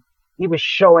money, he was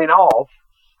showing off.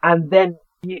 And then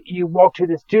you walk to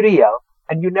the studio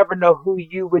and you never know who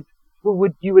you would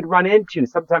run into.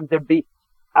 Sometimes there'd be,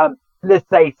 let's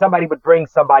say somebody would bring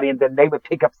somebody and then they would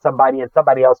pick up somebody and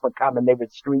somebody else would come and they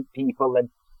would street people and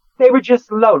they were just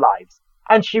lowlifes.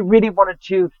 And she really wanted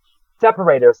to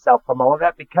separate herself from all of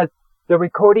that because the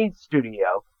recording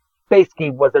studio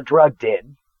basically was a drug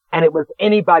den and it was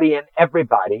anybody and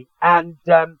everybody. And,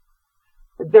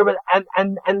 there was,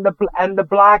 and the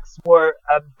blacks were,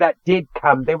 that did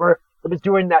come. It was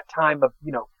during that time of,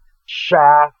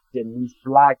 Shaft and these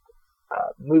black,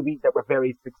 movies that were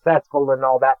very successful and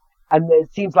all that. And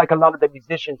it seems like a lot of the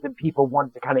musicians and people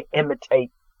wanted to kind of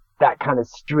imitate that kind of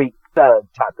street thug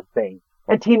type of thing.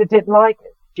 And Tina didn't like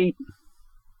it.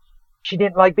 She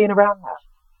didn't like being around that.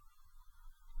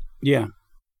 Yeah.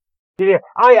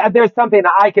 There's something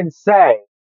I can say,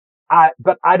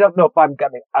 but I don't know if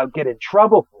I'll get in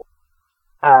trouble for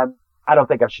it. I don't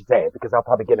think I should say it because I'll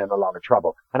probably get in a lot of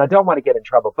trouble. And I don't want to get in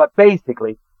trouble. But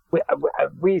basically,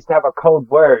 we used to have a code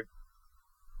word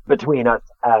between us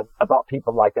about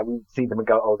people like that. We would see them and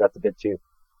go, oh, that's a bit too,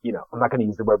 I'm not going to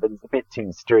use the word, but it's a bit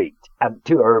too street,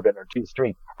 too urban or too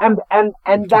street. And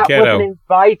that ghetto. wasn't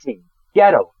inviting.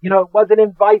 Ghetto. It wasn't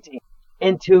inviting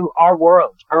into our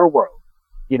world, her world,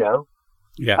 Yeah.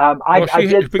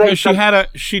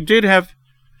 She did have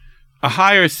a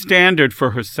higher standard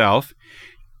for herself.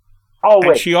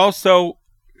 Always. And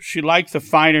she liked the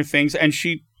finer things and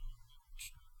she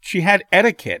had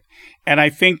etiquette. And I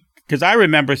think, because I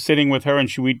remember sitting with her and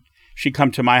she'd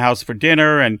come to my house for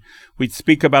dinner and we'd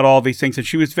speak about all these things and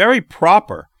she was very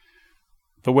proper.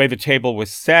 The way the table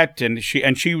was set and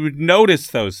she would notice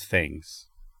those things.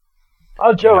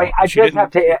 Oh, Joey, I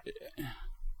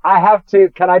have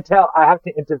to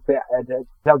interfere and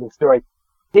tell the story.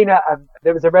 Tina,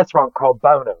 there was a restaurant called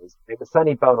Bono's. It was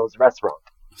Sonny Bono's restaurant.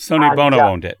 Sonny Bono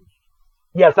owned it.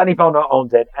 Yeah, Sonny Bono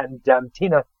owned it. And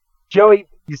Joey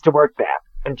used to work there.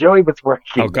 And Joey was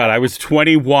working. Oh, God, I was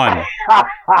 21.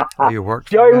 You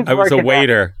worked? I was a waiter.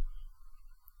 There.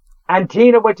 And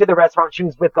Tina went to the restaurant. She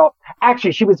was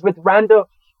she was with Randall.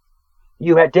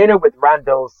 You had dinner with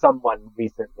Randall someone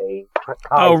recently.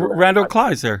 Randall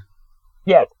Kleiser.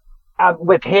 Yes.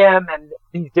 With him and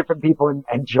these different people.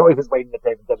 And Joey was waiting at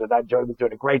the table. And Joey was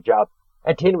doing a great job.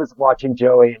 And Tina was watching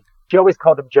Joey. And she always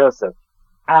called him Joseph.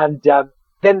 And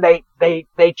then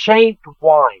they changed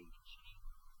wine.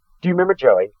 Do you remember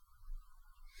Joey?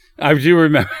 I do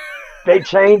remember. They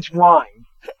changed wine.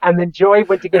 And then Joey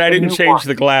went to get and I didn't change wine,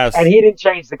 the glass. and he didn't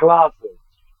change the glasses.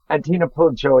 And Tina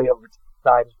pulled Joey over to the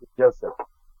side and said, Joseph,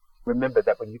 remember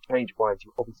that when you change wines,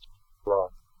 you always change the glass.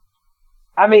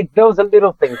 I mean, those are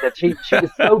little things that she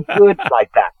was so good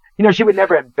like that. She would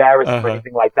never embarrass him or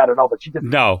anything like that at all, but she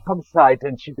just come aside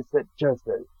and she just said,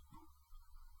 Joseph.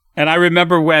 And I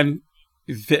remember when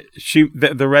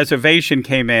the reservation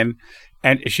came in,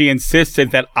 and she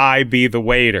insisted that I be the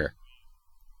waiter.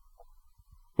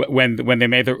 When they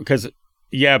made because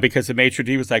the maitre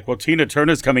d' was like, well, Tina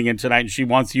Turner's coming in tonight, and she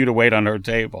wants you to wait on her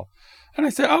table. And I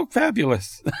said, oh,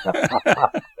 fabulous.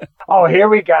 Oh, here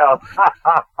we go.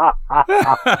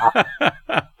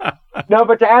 No,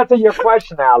 but to answer your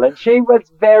question, Alan, Tina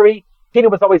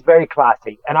was always very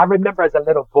classy. And I remember as a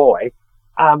little boy,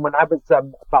 when I was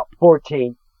about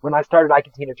 14, when I started Ike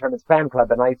and Tina Turner's fan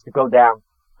club, and I used to go down,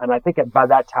 and I think by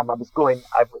that time I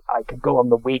could go on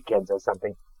the weekends or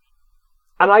something.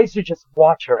 And I used to just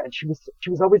watch her, and she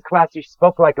was always classy. She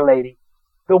spoke like a lady.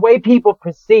 The way people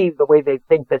perceive, the way they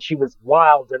think that she was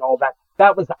wild and all that,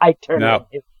 that was Ike Turner and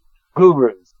his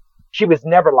gurus. She was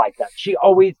never like that. She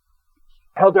always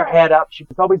held her head up. She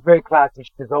was always very classy.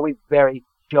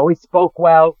 She always spoke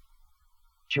well.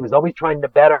 She was always trying to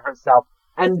better herself.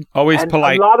 And always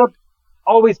polite.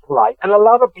 Always polite. And a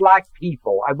lot of black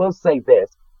people, I will say this,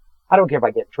 I don't care if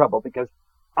I get in trouble because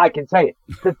I can say it.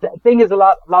 The thing is, a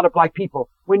lot of black people,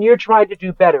 when you're trying to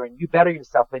do better and you better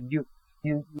yourself and you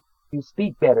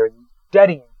speak better and you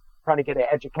study, trying to get an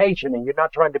education, and you're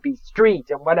not trying to be street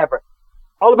and whatever,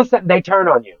 all of a sudden they turn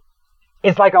on you.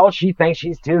 It's like, oh, she thinks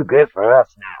she's too good for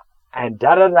us now. And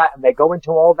da-da-da, and they go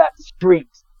into all that street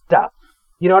stuff.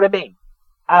 You know what I mean?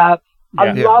 A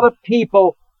lot of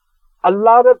people, a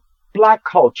lot of black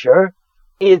culture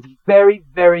is very,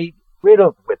 very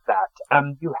riddled with that.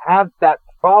 You have that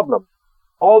problem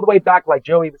all the way back, like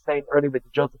Joey was saying earlier with the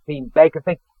Josephine Baker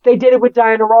thing. They did it with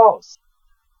Diana Ross.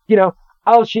 You know,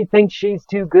 oh, she thinks she's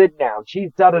too good now.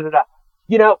 She's da-da-da-da.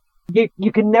 You know,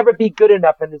 you can never be good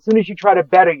enough. And as soon as you try to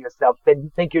better yourself, then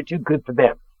you think you're too good for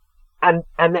them. And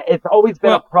it's always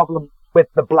been a problem with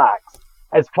the blacks,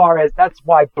 as far as that's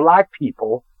why black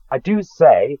people, I do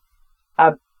say,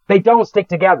 they don't stick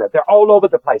together. They're all over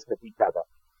the place with each other.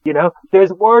 You know,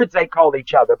 there's words they call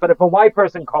each other, but if a white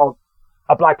person calls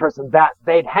a black person that,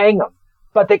 they'd hang them.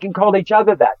 But they can call each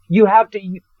other that. You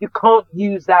can't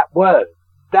use that word.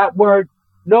 That word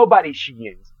nobody should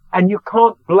use. And you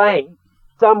can't blame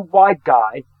some white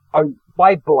guy or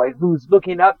white boy who's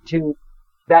looking up to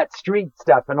that street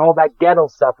stuff and all that ghetto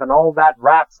stuff and all that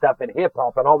rap stuff and hip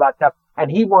hop and all that stuff,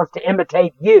 and he wants to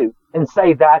imitate you and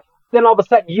say that, then all of a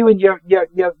sudden you and your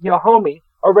homie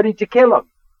are ready to kill him.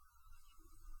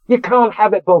 You can't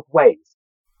have it both ways.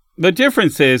 The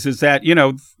difference is that, you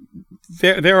know,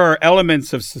 there are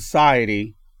elements of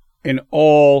society in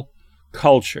all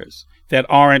cultures that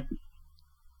aren't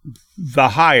the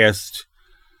highest.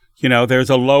 You know, there's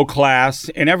a low class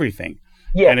in everything.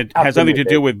 Yeah, and it has nothing to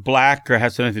do with black or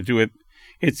has something to do with,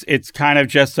 it's kind of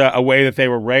just a way that they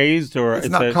were raised, or it's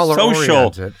not color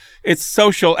oriented. It's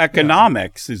social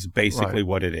economics is basically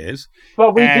what it is.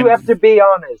 But we do have to be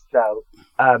honest, though.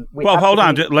 Hold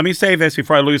on. Let me say this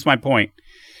before I lose my point.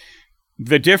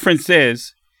 The difference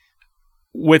is,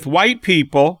 with white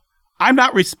people, I'm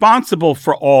not responsible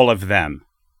for all of them.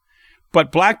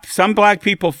 But some black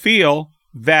people feel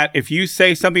that if you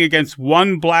say something against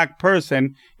one black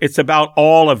person, it's about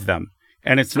all of them,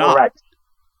 and it's not.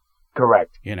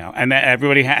 Correct. You know, and that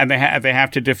everybody they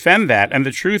have to defend that. And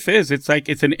the truth is, it's like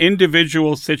it's an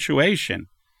individual situation.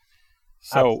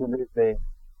 So absolutely,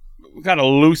 we got to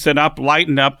loosen up,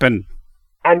 lighten up, and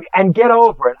get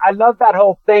over it. I love that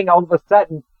whole thing. All of a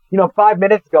sudden, you know, 5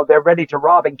 minutes ago they're ready to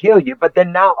rob and kill you, but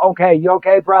then now, okay, you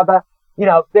okay, brother? You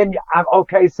know, then I'm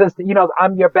okay, sister. You know,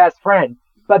 I'm your best friend.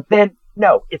 But then,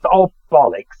 no, it's all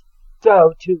bollocks.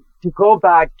 So to go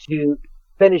back to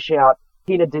finishing out,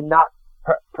 Tina did not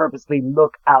purposely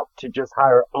look out to just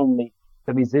hire only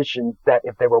the musicians that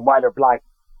if they were white or black.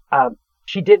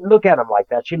 She didn't look at them like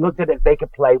that. She looked at it if they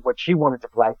could play what she wanted to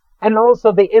play. And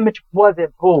also the image was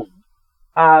important.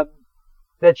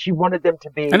 That she wanted them to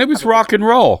be. And it was rock and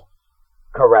roll.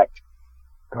 Correct.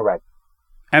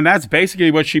 And that's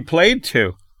basically what she played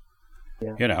to.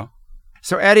 Yeah. You know.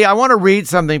 So, Eddie, I want to read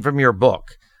something from your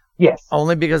book. Yes.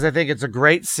 Only because I think it's a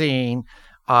great scene.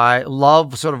 I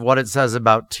love sort of what it says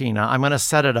about Tina. I'm going to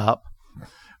set it up.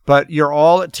 But you're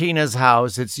all at Tina's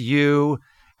house. It's you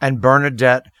and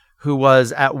Bernadette, who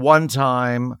was at one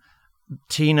time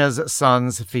Tina's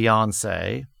son's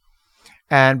fiance.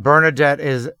 And Bernadette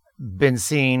has been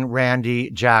seeing Randy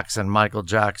Jackson, Michael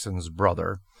Jackson's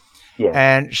brother. Yeah.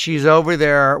 And she's over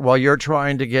there while you're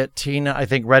trying to get Tina, I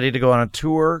think, ready to go on a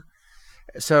tour.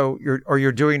 So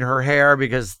you're doing her hair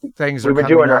because things are coming up.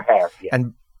 We were doing her hair, yeah.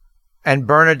 And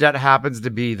Bernadette happens to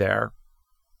be there.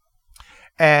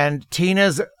 And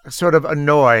Tina's sort of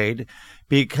annoyed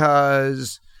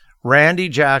because Randy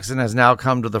Jackson has now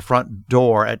come to the front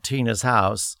door at Tina's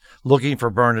house looking for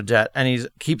Bernadette, and he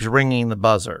keeps ringing the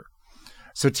buzzer.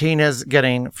 So Tina's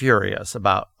getting furious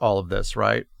about all of this,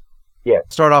 right? Yeah.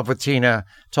 Start off with Tina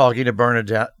talking to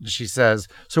Bernadette. She says,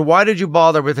 so why did you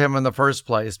bother with him in the first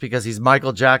place? Because he's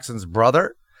Michael Jackson's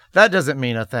brother? That doesn't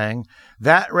mean a thing.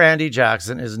 That Randy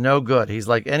Jackson is no good. He's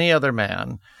like any other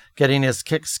man, getting his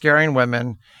kicks scaring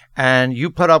women, and you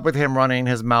put up with him running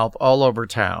his mouth all over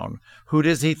town. Who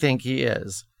does he think he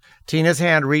is? Tina's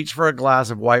hand reached for a glass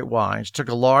of white wine. She took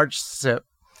a large sip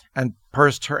and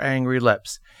pursed her angry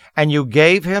lips. And you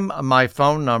gave him my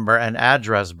phone number and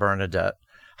address, Bernadette.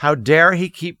 How dare he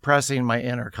keep pressing my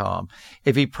intercom?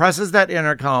 If he presses that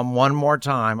intercom one more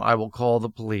time, I will call the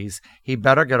police. He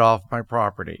better get off my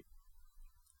property.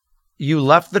 You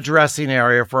left the dressing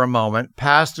area for a moment,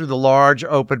 passed through the large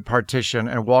open partition,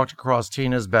 and walked across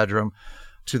Tina's bedroom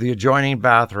to the adjoining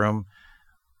bathroom.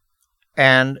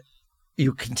 And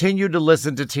you continued to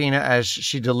listen to Tina as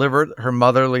she delivered her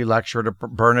motherly lecture to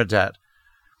Bernadette.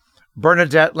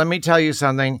 Bernadette, let me tell you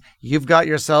something. You've got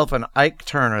yourself an Ike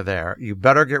Turner there. You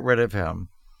better get rid of him.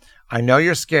 I know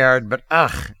you're scared, but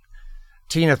ugh.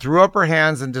 Tina threw up her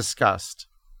hands in disgust.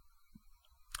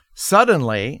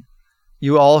 Suddenly,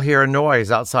 you all hear a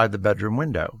noise outside the bedroom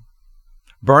window.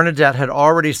 Bernadette had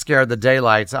already scared the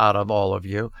daylights out of all of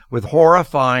you with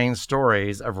horrifying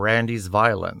stories of Randy's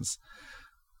violence.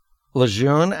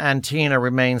 Lejeune and Tina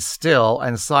remained still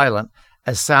and silent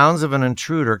as sounds of an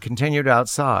intruder continued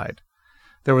outside.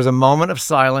 There was a moment of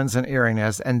silence and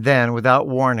eeriness, and then, without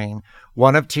warning,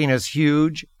 one of Tina's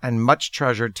huge and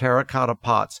much-treasured terracotta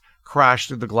pots crashed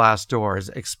through the glass doors,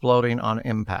 exploding on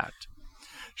impact.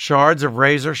 Shards of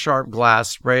razor-sharp glass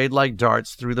sprayed like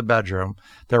darts through the bedroom.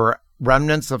 There were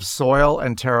remnants of soil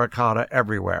and terracotta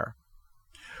everywhere.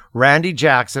 Randy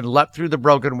Jackson leapt through the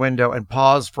broken window and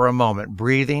paused for a moment,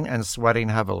 breathing and sweating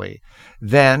heavily.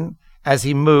 Then, as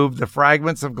he moved, the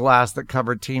fragments of glass that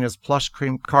covered Tina's plush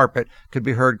cream carpet could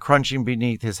be heard crunching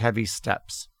beneath his heavy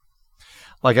steps.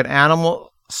 Like an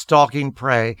animal stalking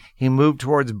prey, he moved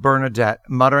towards Bernadette,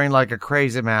 muttering like a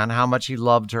crazy man how much he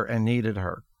loved her and needed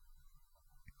her.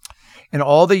 In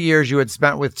all the years you had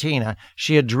spent with Tina,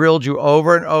 she had drilled you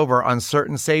over and over on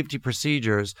certain safety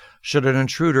procedures should an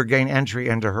intruder gain entry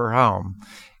into her home.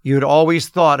 You had always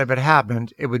thought if it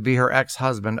happened, it would be her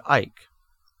ex-husband, Ike.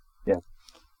 Yeah.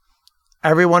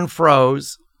 Everyone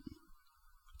froze,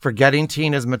 forgetting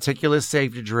Tina's meticulous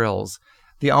safety drills.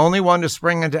 The only one to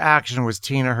spring into action was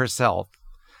Tina herself.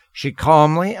 She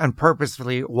calmly and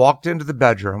purposefully walked into the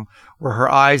bedroom, where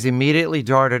her eyes immediately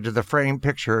darted to the framed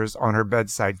pictures on her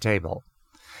bedside table.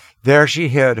 There she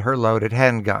hid her loaded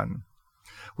handgun.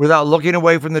 Without looking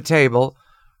away from the table,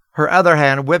 her other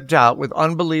hand whipped out with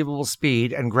unbelievable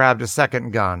speed and grabbed a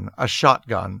second gun, a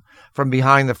shotgun, from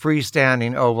behind the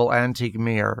freestanding oval antique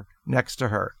mirror next to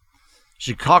her.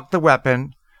 She cocked the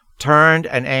weapon, turned,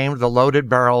 and aimed the loaded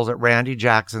barrels at Randy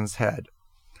Jackson's head.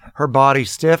 Her body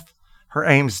stiff, her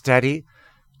aim steady,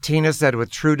 Tina said with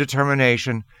true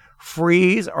determination,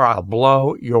 "Freeze or I'll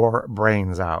blow your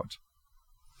brains out."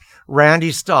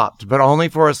 Randy stopped, but only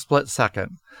for a split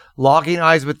second. Locking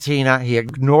eyes with Tina, he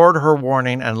ignored her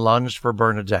warning and lunged for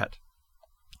Bernadette.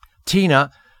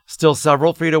 Tina, still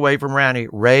several feet away from Randy,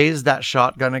 raised that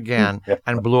shotgun again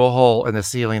and blew a hole in the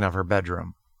ceiling of her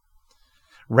bedroom.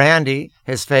 Randy,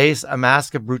 his face a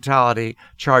mask of brutality,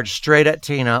 charged straight at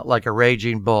Tina like a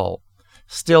raging bull.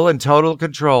 Still in total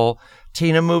control,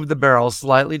 Tina moved the barrel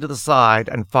slightly to the side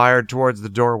and fired towards the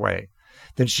doorway.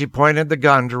 Then she pointed the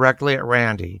gun directly at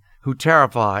Randy, who,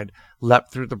 terrified,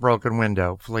 leapt through the broken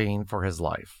window, fleeing for his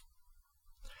life.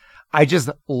 I just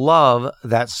love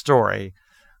that story,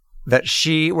 that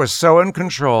she was so in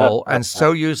control and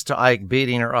so used to Ike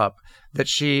beating her up that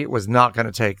she was not going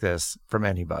to take this from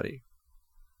anybody.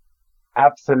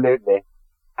 Absolutely.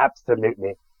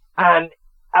 Absolutely. And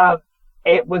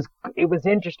it was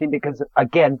interesting because,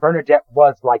 again, Bernadette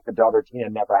was like the daughter Tina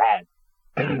never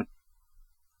had.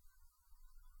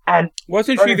 And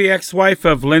wasn't she the ex-wife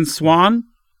of Lynn Swann?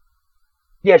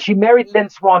 Yeah, she married Lynn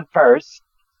Swann first.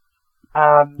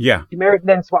 Yeah. She married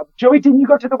Lynn Swann. Joey, didn't you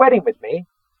go to the wedding with me?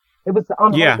 It was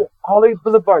on Hollywood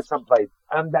Boulevard someplace.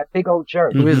 That big old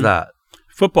church. Who is that?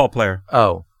 Football player.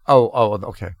 Oh,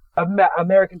 okay.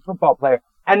 American football player.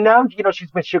 And now,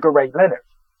 she's with Sugar Ray Leonard.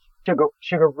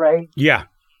 Sugar Ray? Yeah.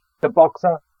 The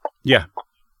boxer? Yeah.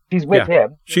 She's with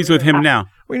him. She's with him now.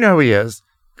 We know who he is.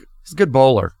 He's a good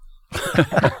bowler.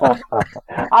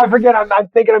 I forget. I'm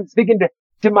thinking I'm speaking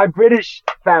to my British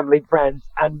family friends,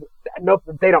 and no,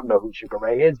 they don't know who Sugar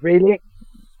Ray is, really.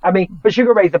 I mean, but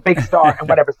Sugar Ray's a big star and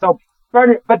whatever. So,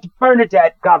 but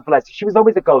Bernadette, God bless her, she was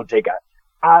always a gold digger.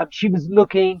 She was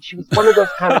one of those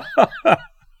kind of...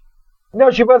 No,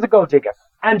 she was a gold digger.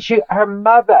 And her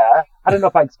mother, I don't know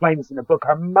if I explained this in the book,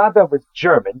 her mother was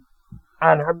German,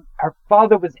 and her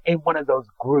father was in one of those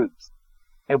groups.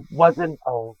 It wasn't,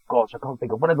 oh gosh, I can't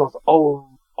think of one of those old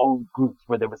groups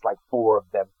where there was like 4 of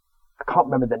them. I can't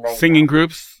remember the name. Singing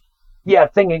groups? Yeah,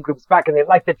 singing groups back in the,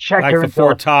 like the Checkers. Like the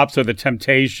Four Tops or the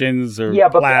Temptations or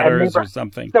Platters or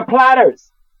something. The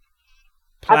Platters.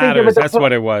 Platters, that's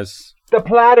what it was. The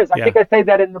Platters. I think I say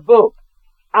that in the book.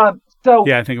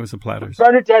 Yeah, I think it was the Platters.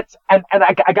 Bernadette's, and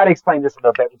I got to explain this a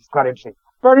little bit, which is quite interesting.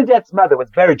 Bernadette's mother was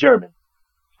very German.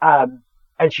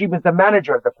 And she was the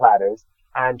manager of the Platters,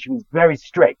 and she was very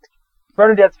strict.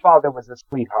 Bernadette's father was a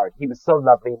sweetheart. He was so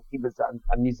lovely. He was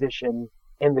a musician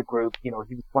in the group. You know,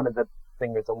 he was one of the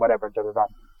singers or whatever.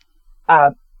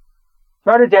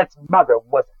 Bernadette's mother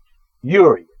was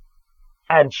furious,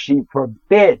 and she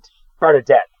forbid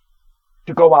Bernadette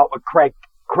to go out with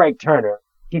Craig Turner,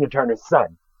 Tina Turner's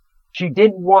son. She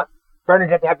didn't want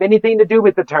Bernadette to have anything to do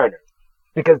with the Turners,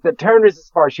 because the Turners, as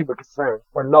far as she was concerned,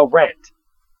 were low rent.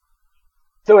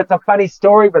 So it's a funny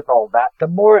story with all that. The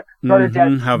more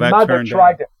Bernadette's mother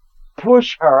tried to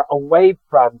push her away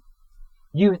from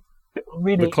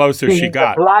really the closer being she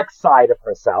got. The black side of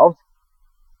herself,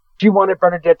 she wanted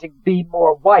Bernadette to be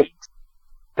more white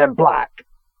than black.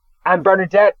 And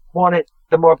Bernadette wanted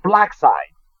the more black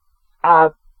side.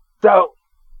 So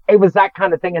it was that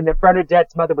kind of thing. And then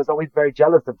Bernadette's mother was always very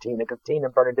jealous of Tina, because Tina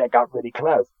and Bernadette got really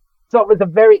close. So it was a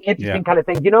very interesting kind of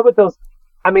thing. You know what those,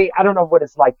 I mean, I don't know what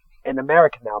it's like in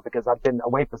America now, because I've been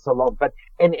away for so long, but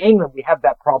in England, we have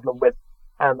that problem with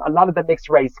a lot of the mixed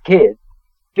race kids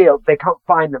feel they can't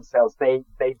find themselves. They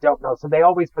don't know. So they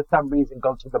always, for some reason,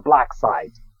 go to the black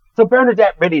side. So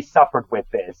Bernadette really suffered with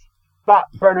this, but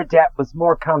Bernadette was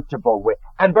more comfortable with,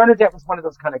 and Bernadette was one of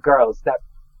those kind of girls that,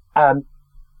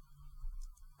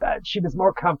 she was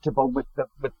more comfortable with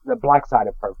the black side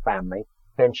of her family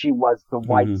than she was the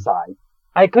white side.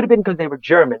 It could have been because they were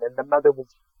German, and the mother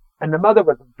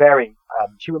was very,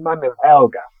 she reminded me of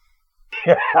Helga.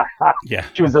 Yeah.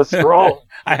 She was a strong.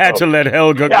 I had to let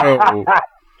Helga go.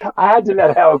 I had to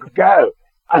let Helga go.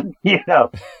 You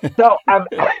know, so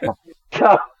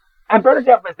and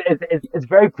Bernadette is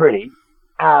very pretty.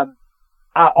 That.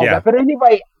 But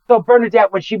anyway, so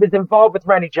Bernadette, when she was involved with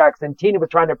Randy Jackson, Tina was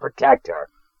trying to protect her.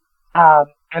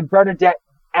 And Bernadette,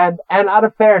 and out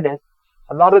of fairness,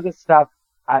 a lot of the stuff,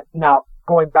 now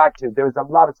going back to, there was a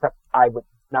lot of stuff I would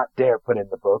not dare put in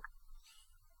the book,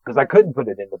 because I couldn't put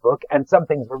it in the book, and some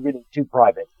things were really too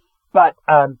private. But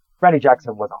Randy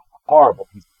Jackson was a horrible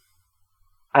piece,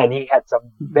 and he had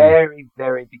some very,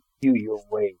 very peculiar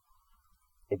ways,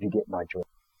 if you get my drift.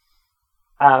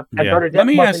 Let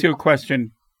me ask you a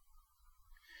question.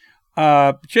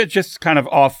 Just kind of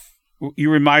off,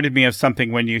 you reminded me of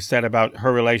something when you said about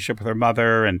her relationship with her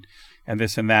mother and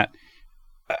this and that.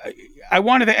 I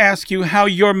wanted to ask you how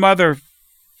your mother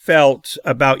felt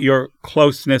about your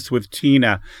closeness with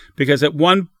Tina, because at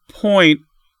one point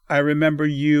I remember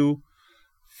you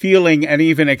feeling and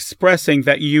even expressing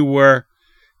that you were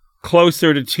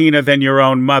closer to Tina than your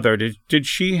own mother. Did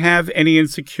she have any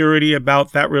insecurity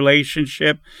about that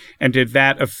relationship, and did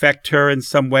that affect her in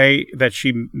some way that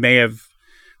she may have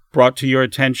brought to your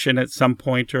attention at some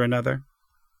point or another?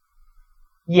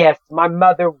 Yes, my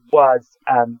mother was.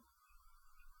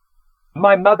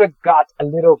 My mother got a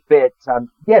little bit,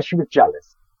 she was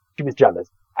jealous. She was jealous.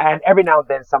 And every now and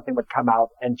then something would come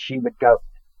out and she would go,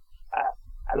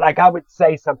 like I would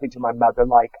say something to my mother,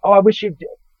 like, oh, I wish you'd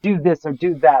do this or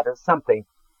do that or something.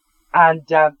 And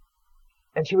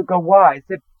she would go, why? I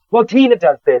said, well, Tina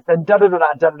does this and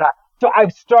da-da-da-da-da-da. So I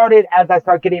started, as I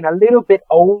started getting a little bit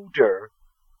older,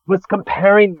 was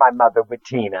comparing my mother with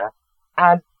Tina.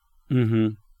 And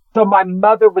so my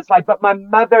mother was like, but my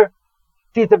mother,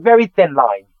 see, it's a very thin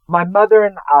line. My mother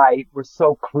and I were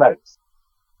so close.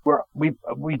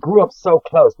 We grew up so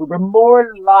close. We were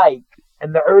more like,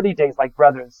 in the early days, like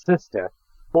brother and sister,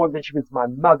 more than she was my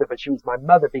mother, but she was my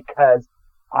mother because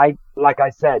like I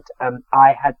said,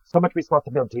 I had so much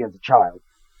responsibility as a child.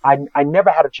 I never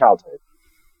had a childhood.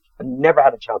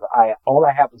 All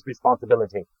I had was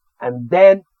responsibility. And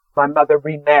then my mother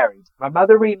remarried.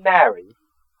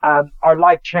 Our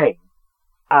life changed.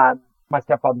 My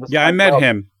stepfather was. Yeah, I met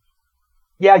him.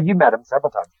 Yeah, you met him several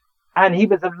times. And he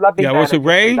was a lovely man. Yeah, was it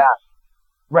Ray?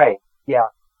 Ray, yeah.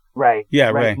 Ray.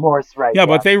 Yeah, Ray. Morris Ray. Yeah,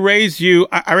 but they raised you.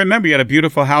 I remember you had a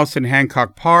beautiful house in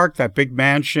Hancock Park, that big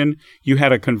mansion. You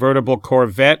had a convertible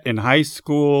Corvette in high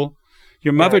school.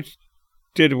 Your mother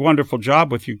did a wonderful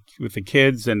job with you, with the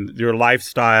kids and your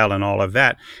lifestyle and all of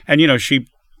that. And, you know, she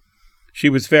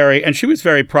was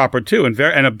very proper too, and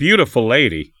a beautiful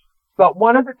lady. But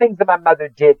one of the things that my mother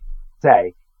did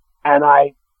say, and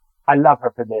I I love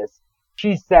her for this.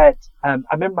 She said, I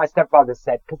remember my stepfather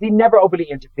said, because he never openly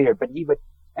interfered, but he would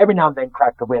every now and then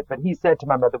crack the whip. But he said to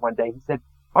my mother one day, he said,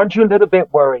 aren't you a little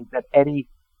bit worried that Eddy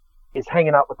is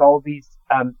hanging out with all these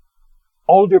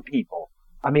older people?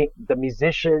 I mean, the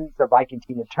musicians, the Viking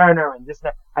Tina Turner and this and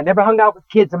that. I never hung out with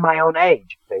kids of my own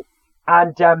age. See?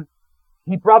 And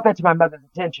he brought that to my mother's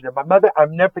attention. And my mother, I'll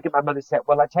never forget, my mother said,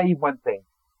 well, I tell you one thing.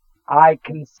 I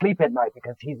can sleep at night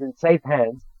because he's in safe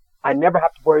hands. I never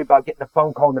have to worry about getting a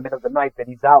phone call in the middle of the night that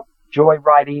he's out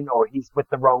joyriding or he's with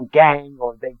the wrong gang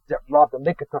or they robbed a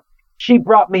liquor store. She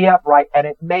brought me up right, and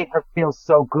it made her feel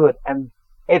so good. And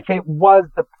if it was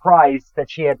the price that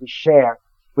she had to share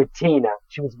with Tina,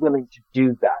 she was willing to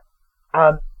do that.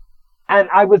 And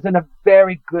I was in a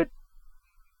very good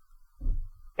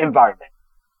environment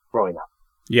growing up.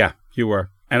 Yeah, you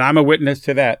were. And I'm a witness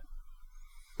to that.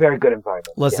 Very good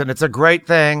environment. Listen, It's a great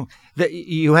thing that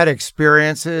you had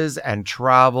experiences and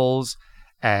travels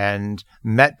and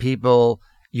met people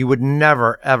you would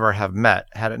never, ever have met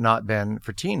had it not been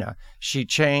for Tina. She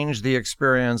changed the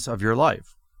experience of your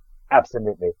life.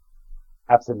 Absolutely.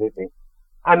 Absolutely.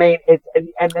 I mean,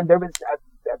 and there was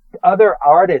other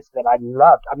artists that I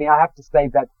loved. I mean, I have to say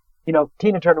that, you know,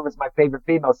 Tina Turner was my favorite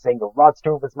female singer. Rod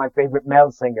Stewart was my favorite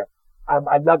male singer.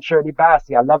 I loved Shirley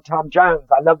Bassey. I loved Tom Jones.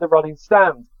 I loved the Rolling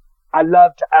Stones. I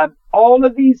loved all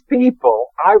of these people.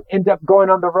 I ended up going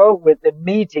on the road with and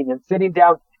meeting and sitting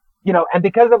down, you know, and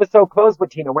because I was so close with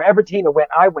Tina, wherever Tina went,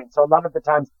 I went. So a lot of the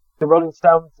times the Rolling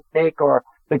Stones, Nick, or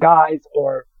the guys,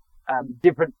 or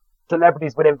different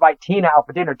celebrities would invite Tina out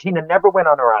for dinner. Tina never went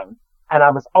on her own, and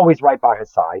I was always right by her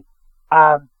side.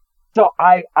 So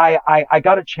I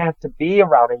got a chance to be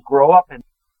around and grow up and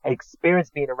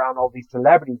experience being around all these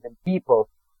celebrities and people.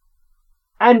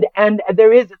 And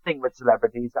there is a thing with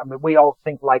celebrities. I mean, we all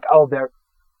think like, oh, they're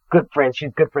good friends.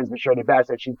 She's good friends with Shirley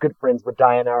Bassey. She's good friends with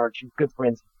Diana, or she's good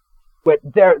friends. But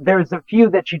there's a few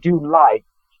that you do like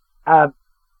Bette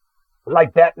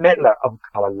Midler. Oh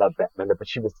God, I love Bette Midler, but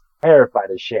she was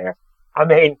terrified of Cher. I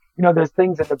mean, you know, there's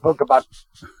things in the book about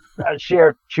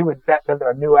Cher chewing Bette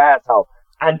Midler a new asshole.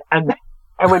 And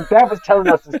when Bette was telling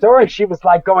us the story, she was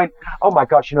like going, oh my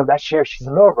gosh, you know, that Cher, she's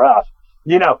a little rough.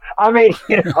 You know, I mean,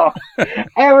 you know, it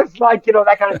was like, you know,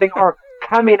 that kind of thing, or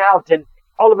coming out and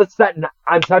all of a sudden,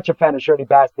 I'm such a fan of Shirley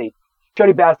Bassey.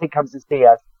 Shirley Bassey comes to see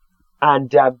us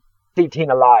and see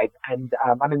Tina live. And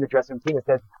I'm in the dressing room. Tina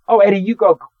says, oh, Eddy, you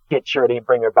go get Shirley and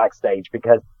bring her backstage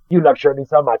because you love Shirley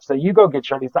so much. So you go get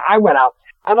Shirley. So I went out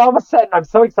and all of a sudden, I'm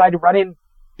so excited running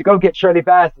to go get Shirley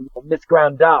Bassey from Miss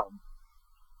Grand Dame.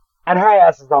 And her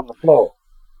ass is on the floor.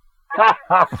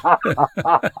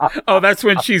 Oh, that's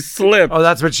when she slipped. Oh,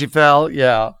 that's when she fell.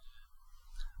 Yeah.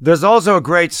 There's also a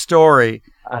great story.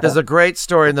 There's a great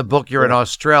story in the book. You're in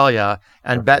Australia,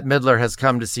 and Bette Midler has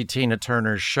come to see Tina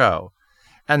Turner's show.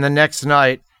 And the next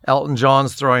night, Elton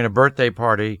John's throwing a birthday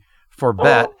party for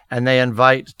Bette, and they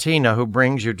invite Tina, who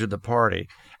brings you to the party.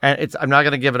 And I'm not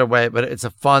going to give it away, but it's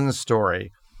a fun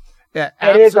story. Yeah,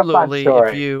 absolutely. It is a fun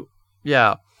story.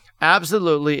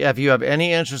 Absolutely. If you have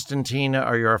any interest in Tina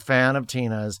or you're a fan of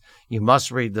Tina's, you must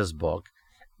read this book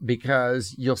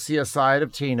because you'll see a side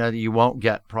of Tina that you won't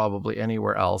get probably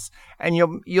anywhere else. And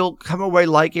you'll come away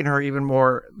liking her even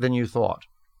more than you thought.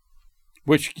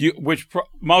 Which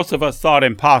most of us thought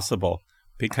impossible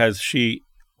because she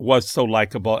was so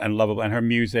likable and lovable, and her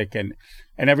music and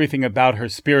everything about her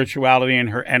spirituality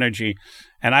and her energy.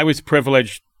 And I was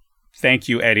privileged, thank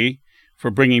you, Eddy, for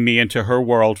bringing me into her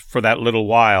world for that little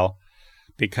while,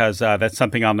 because that's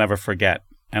something I'll never forget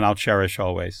and I'll cherish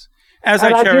always. As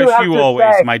I cherish you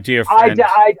always, my dear friend.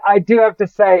 I do have to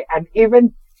say, and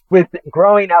even with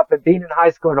growing up and being in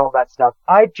high school and all that stuff,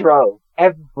 I drove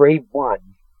everyone.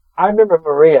 I remember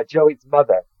Maria, Joey's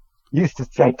mother, used to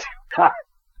say to her,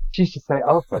 she used to say,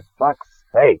 oh, for fuck's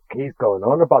sake, he's going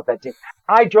on about that Tina.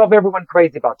 I drove everyone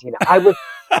crazy about Tina.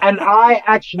 And I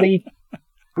actually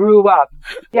grew up.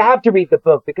 You have to read the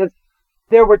book because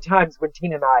there were times when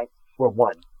Tina and I were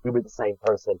one. We were the same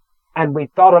person. And we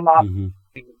thought a lot.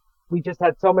 Mm-hmm. We just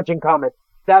had so much in common.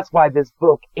 That's why this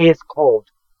book is called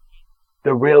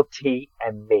The Real T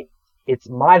and Me. It's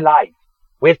my life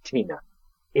with Tina.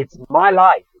 It's my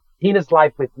life. Tina's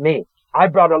life with me. I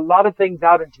brought a lot of things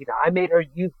out in Tina. I made her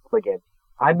youthful again.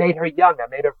 I made her young. I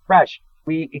made her fresh.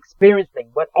 We experienced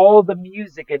things, but all the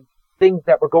music and things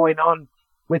that were going on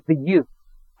with the youth,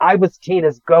 I was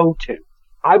Tina's go-to.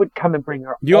 I would come and bring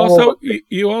her. You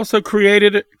also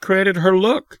created her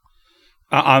look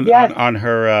on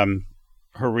her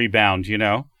rebound. You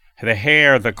know, the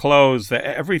hair, the clothes,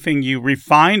 everything. You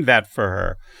refined that for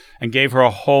her and gave her a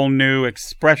whole new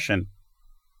expression.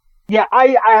 Yeah,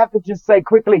 I have to just say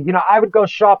quickly, I would go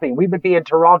shopping. We would be in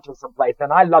Toronto someplace,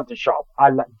 and I love to shop.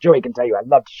 Joey can tell you, I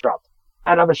love to shop.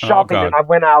 And I was shopping, and I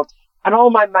went out, and all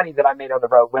my money that I made on the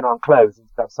road went on clothes and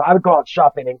stuff. So I would go out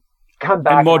shopping and come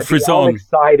back, and I'd be all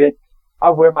excited.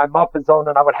 I'd wear my muffins on,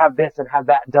 and I would have this and have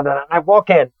that, and and I walk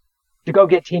in to go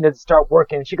get Tina to start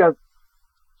working, and she goes,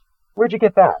 "Where'd you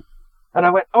get that?" And I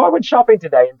went, "Oh, I went shopping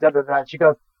today," and And she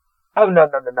goes, "Oh, no.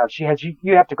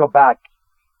 You have to go back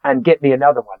and get me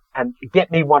another one and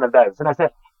get me one of those." And I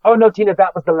said, "Oh no, Tina,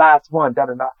 that was the last one."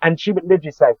 And she would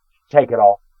literally say, "Take it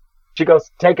off." She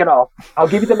goes, "Take it off. I'll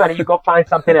give you the money. You go find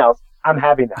something else. I'm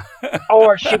having that."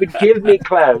 Or she would give me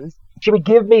clothes. She would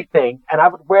give me things and I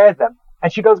would wear them.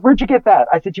 And she goes, "Where'd you get that?"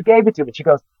 I said, "You gave it to me." She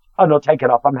goes, "Oh no, take it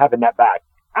off. I'm having that back."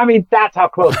 I mean, that's how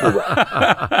close we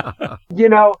were.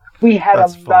 We had a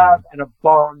love and a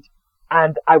bond,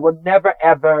 and I will never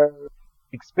ever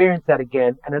experience that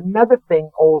again. And another thing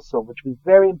also, which was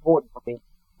very important for me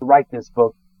to write this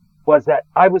book, was that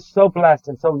I was so blessed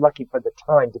and so lucky for the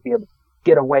time to be able to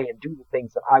get away and do the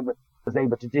things that I was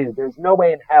able to do. There's no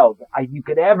way in hell that you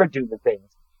could ever do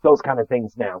those kind of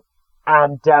things now.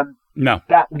 And no,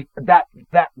 that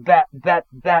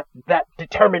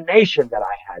determination that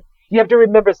I had. You have to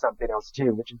remember something else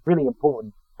too, which is really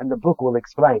important, and the book will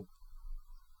explain.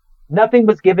 Nothing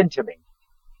was given to me.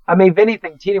 I mean, if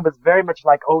anything, Tina was very much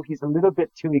like, "Oh, he's a little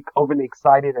bit too overly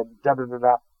excited," and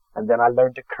da-da-da-da. And then I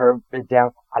learned to curb it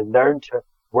down. I learned to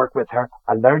work with her.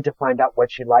 I learned to find out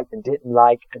what she liked and didn't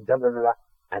like, and da-da-da-da.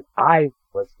 And I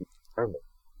was determined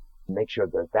to make sure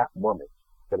that that woman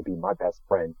was going to be my best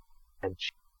friend. And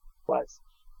she was.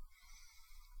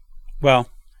 Well,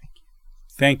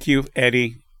 thank you,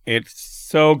 Eddie. It's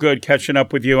so good catching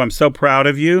up with you. I'm so proud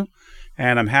of you,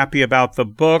 and I'm happy about the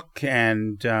book,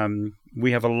 and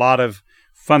we have a lot of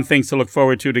fun things to look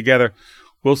forward to together.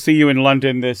 We'll see you in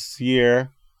London this year,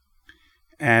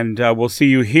 and we'll see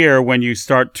you here when you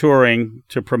start touring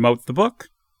to promote the book.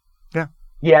 Yeah.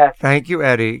 Yeah. Thank you,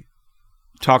 Eddie.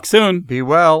 Talk soon. Be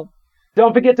well.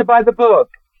 Don't forget to buy the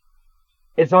book.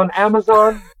 It's on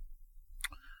Amazon.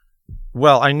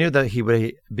 Well, I knew that he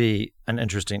would be an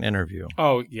interesting interview.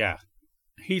 Oh, yeah.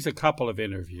 He's a couple of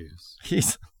interviews.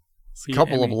 He's a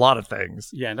couple of a lot of things.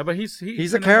 Yeah, no, but he's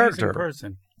a character.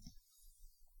 Person.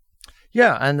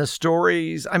 Yeah, and the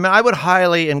stories. I mean, I would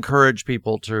highly encourage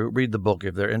people to read the book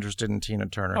if they're interested in Tina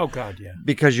Turner. Oh, God, yeah.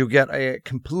 Because you get a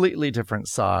completely different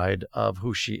side of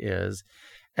who she is.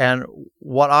 And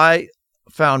what I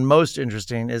found most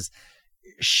interesting is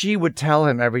she would tell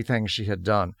him everything she had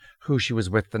done, who she was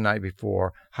with the night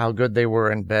before, how good they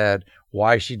were in bed,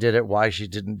 why she did it, why she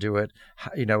didn't do it,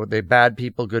 they bad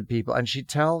people, good people. And she'd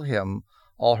tell him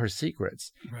all her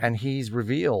secrets. Right. And he's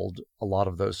revealed a lot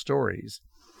of those stories.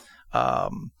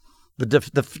 The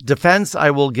defense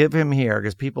I will give him here,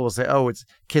 because people will say, "Oh, it's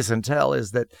kiss and tell,"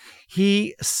 is that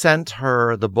he sent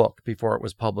her the book before it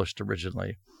was published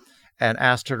originally and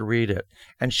asked her to read it.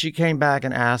 And she came back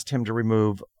and asked him to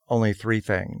remove only 3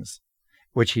 things,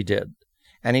 which he did.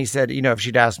 And he said, if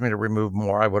she'd asked me to remove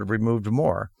more, I would have removed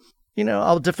more.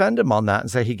 I'll defend him on that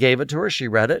and say he gave it to her. She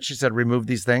read it. She said, remove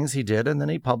these things. He did. And then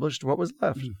he published what was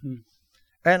left. Mm-hmm.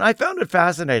 And I found it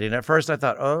fascinating. At first I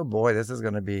thought, oh boy, this is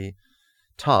going to be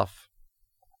tough,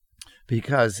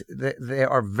 because they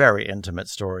are very intimate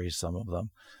stories, some of them.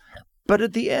 But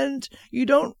at the end, you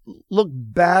don't look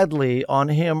badly on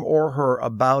him or her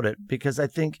about it, because I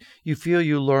think you feel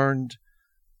you learned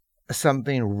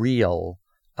something real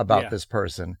about this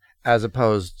person, as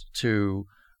opposed to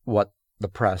what the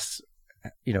press,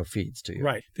 feeds to you.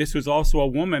 Right. This was also a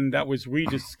woman that was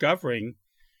rediscovering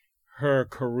her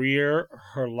career,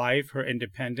 her life, her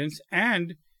independence,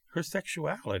 and her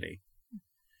sexuality.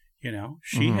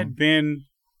 She had been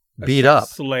beat up,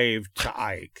 slave to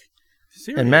Ike.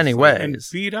 Seriously, in many ways. And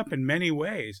beat up in many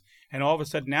ways. And all of a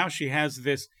sudden now she has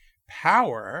this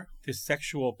power, this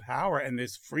sexual power, and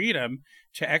this freedom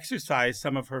to exercise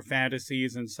some of her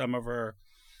fantasies and some of her,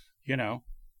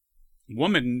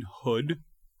 womanhood.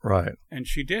 Right. And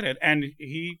she did it. And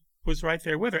he was right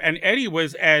there with her. And Eddie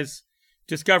was as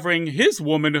discovering his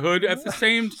womanhood at the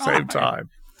same time.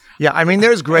 Yeah, I mean,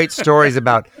 there's great stories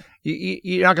about,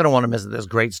 you're not going to want to miss it. There's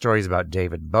great stories about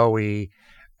David Bowie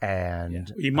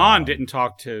and... Yeah. Iman didn't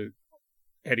talk to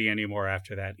Eddie anymore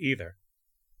after that either,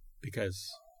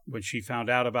 because when she found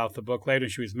out about the book later,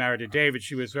 she was married to David,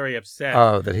 she was very upset.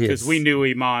 Oh, that he is... Because we knew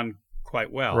Iman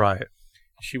quite well. Right.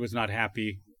 She was not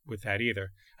happy with that either.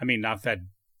 I mean, not that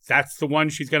that's the one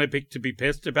she's going to pick to be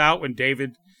pissed about when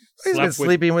David... He's been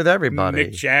sleeping with everybody.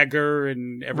 Mick Jagger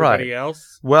and everybody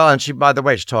else. Well, and she, by the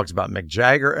way, she talks about Mick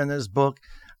Jagger in this book.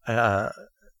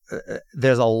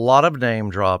 There's a lot of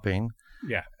name dropping.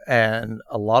 Yeah. And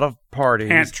a lot of parties.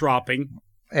 Pants dropping.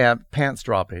 And pants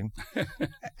dropping.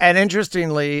 And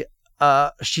interestingly,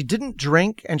 she didn't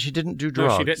drink and she didn't do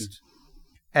drugs. No, she didn't.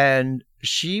 And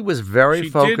she was very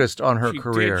focused on her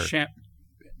career. Drink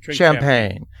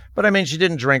champagne. But I mean, she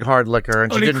didn't drink hard liquor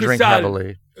and she didn't drink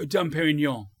heavily. Dom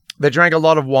Perignon. They drank a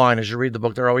lot of wine. As you read the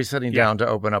book, they're always sitting down to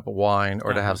open up a wine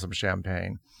or to have some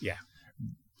champagne. Yeah.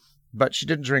 But she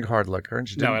didn't drink hard liquor and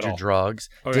she didn't do drugs.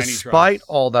 Or despite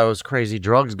all those crazy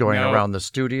drugs going around the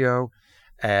studio.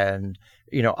 And,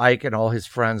 you know, Ike and all his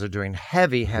friends are doing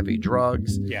heavy, heavy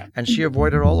drugs. Yeah. And she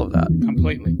avoided all of that.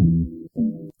 Completely.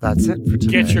 That's it for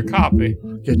today. Get your copy.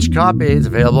 Get your copy. It's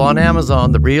available on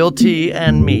Amazon. The Real Tea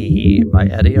and Me by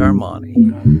Eddy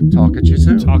Armani. Talk at you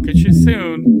soon. Talk at you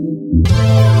soon.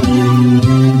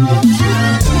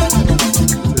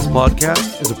 This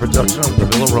podcast is a production of the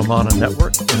Villa Romana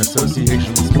Network in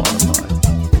association with Spotify.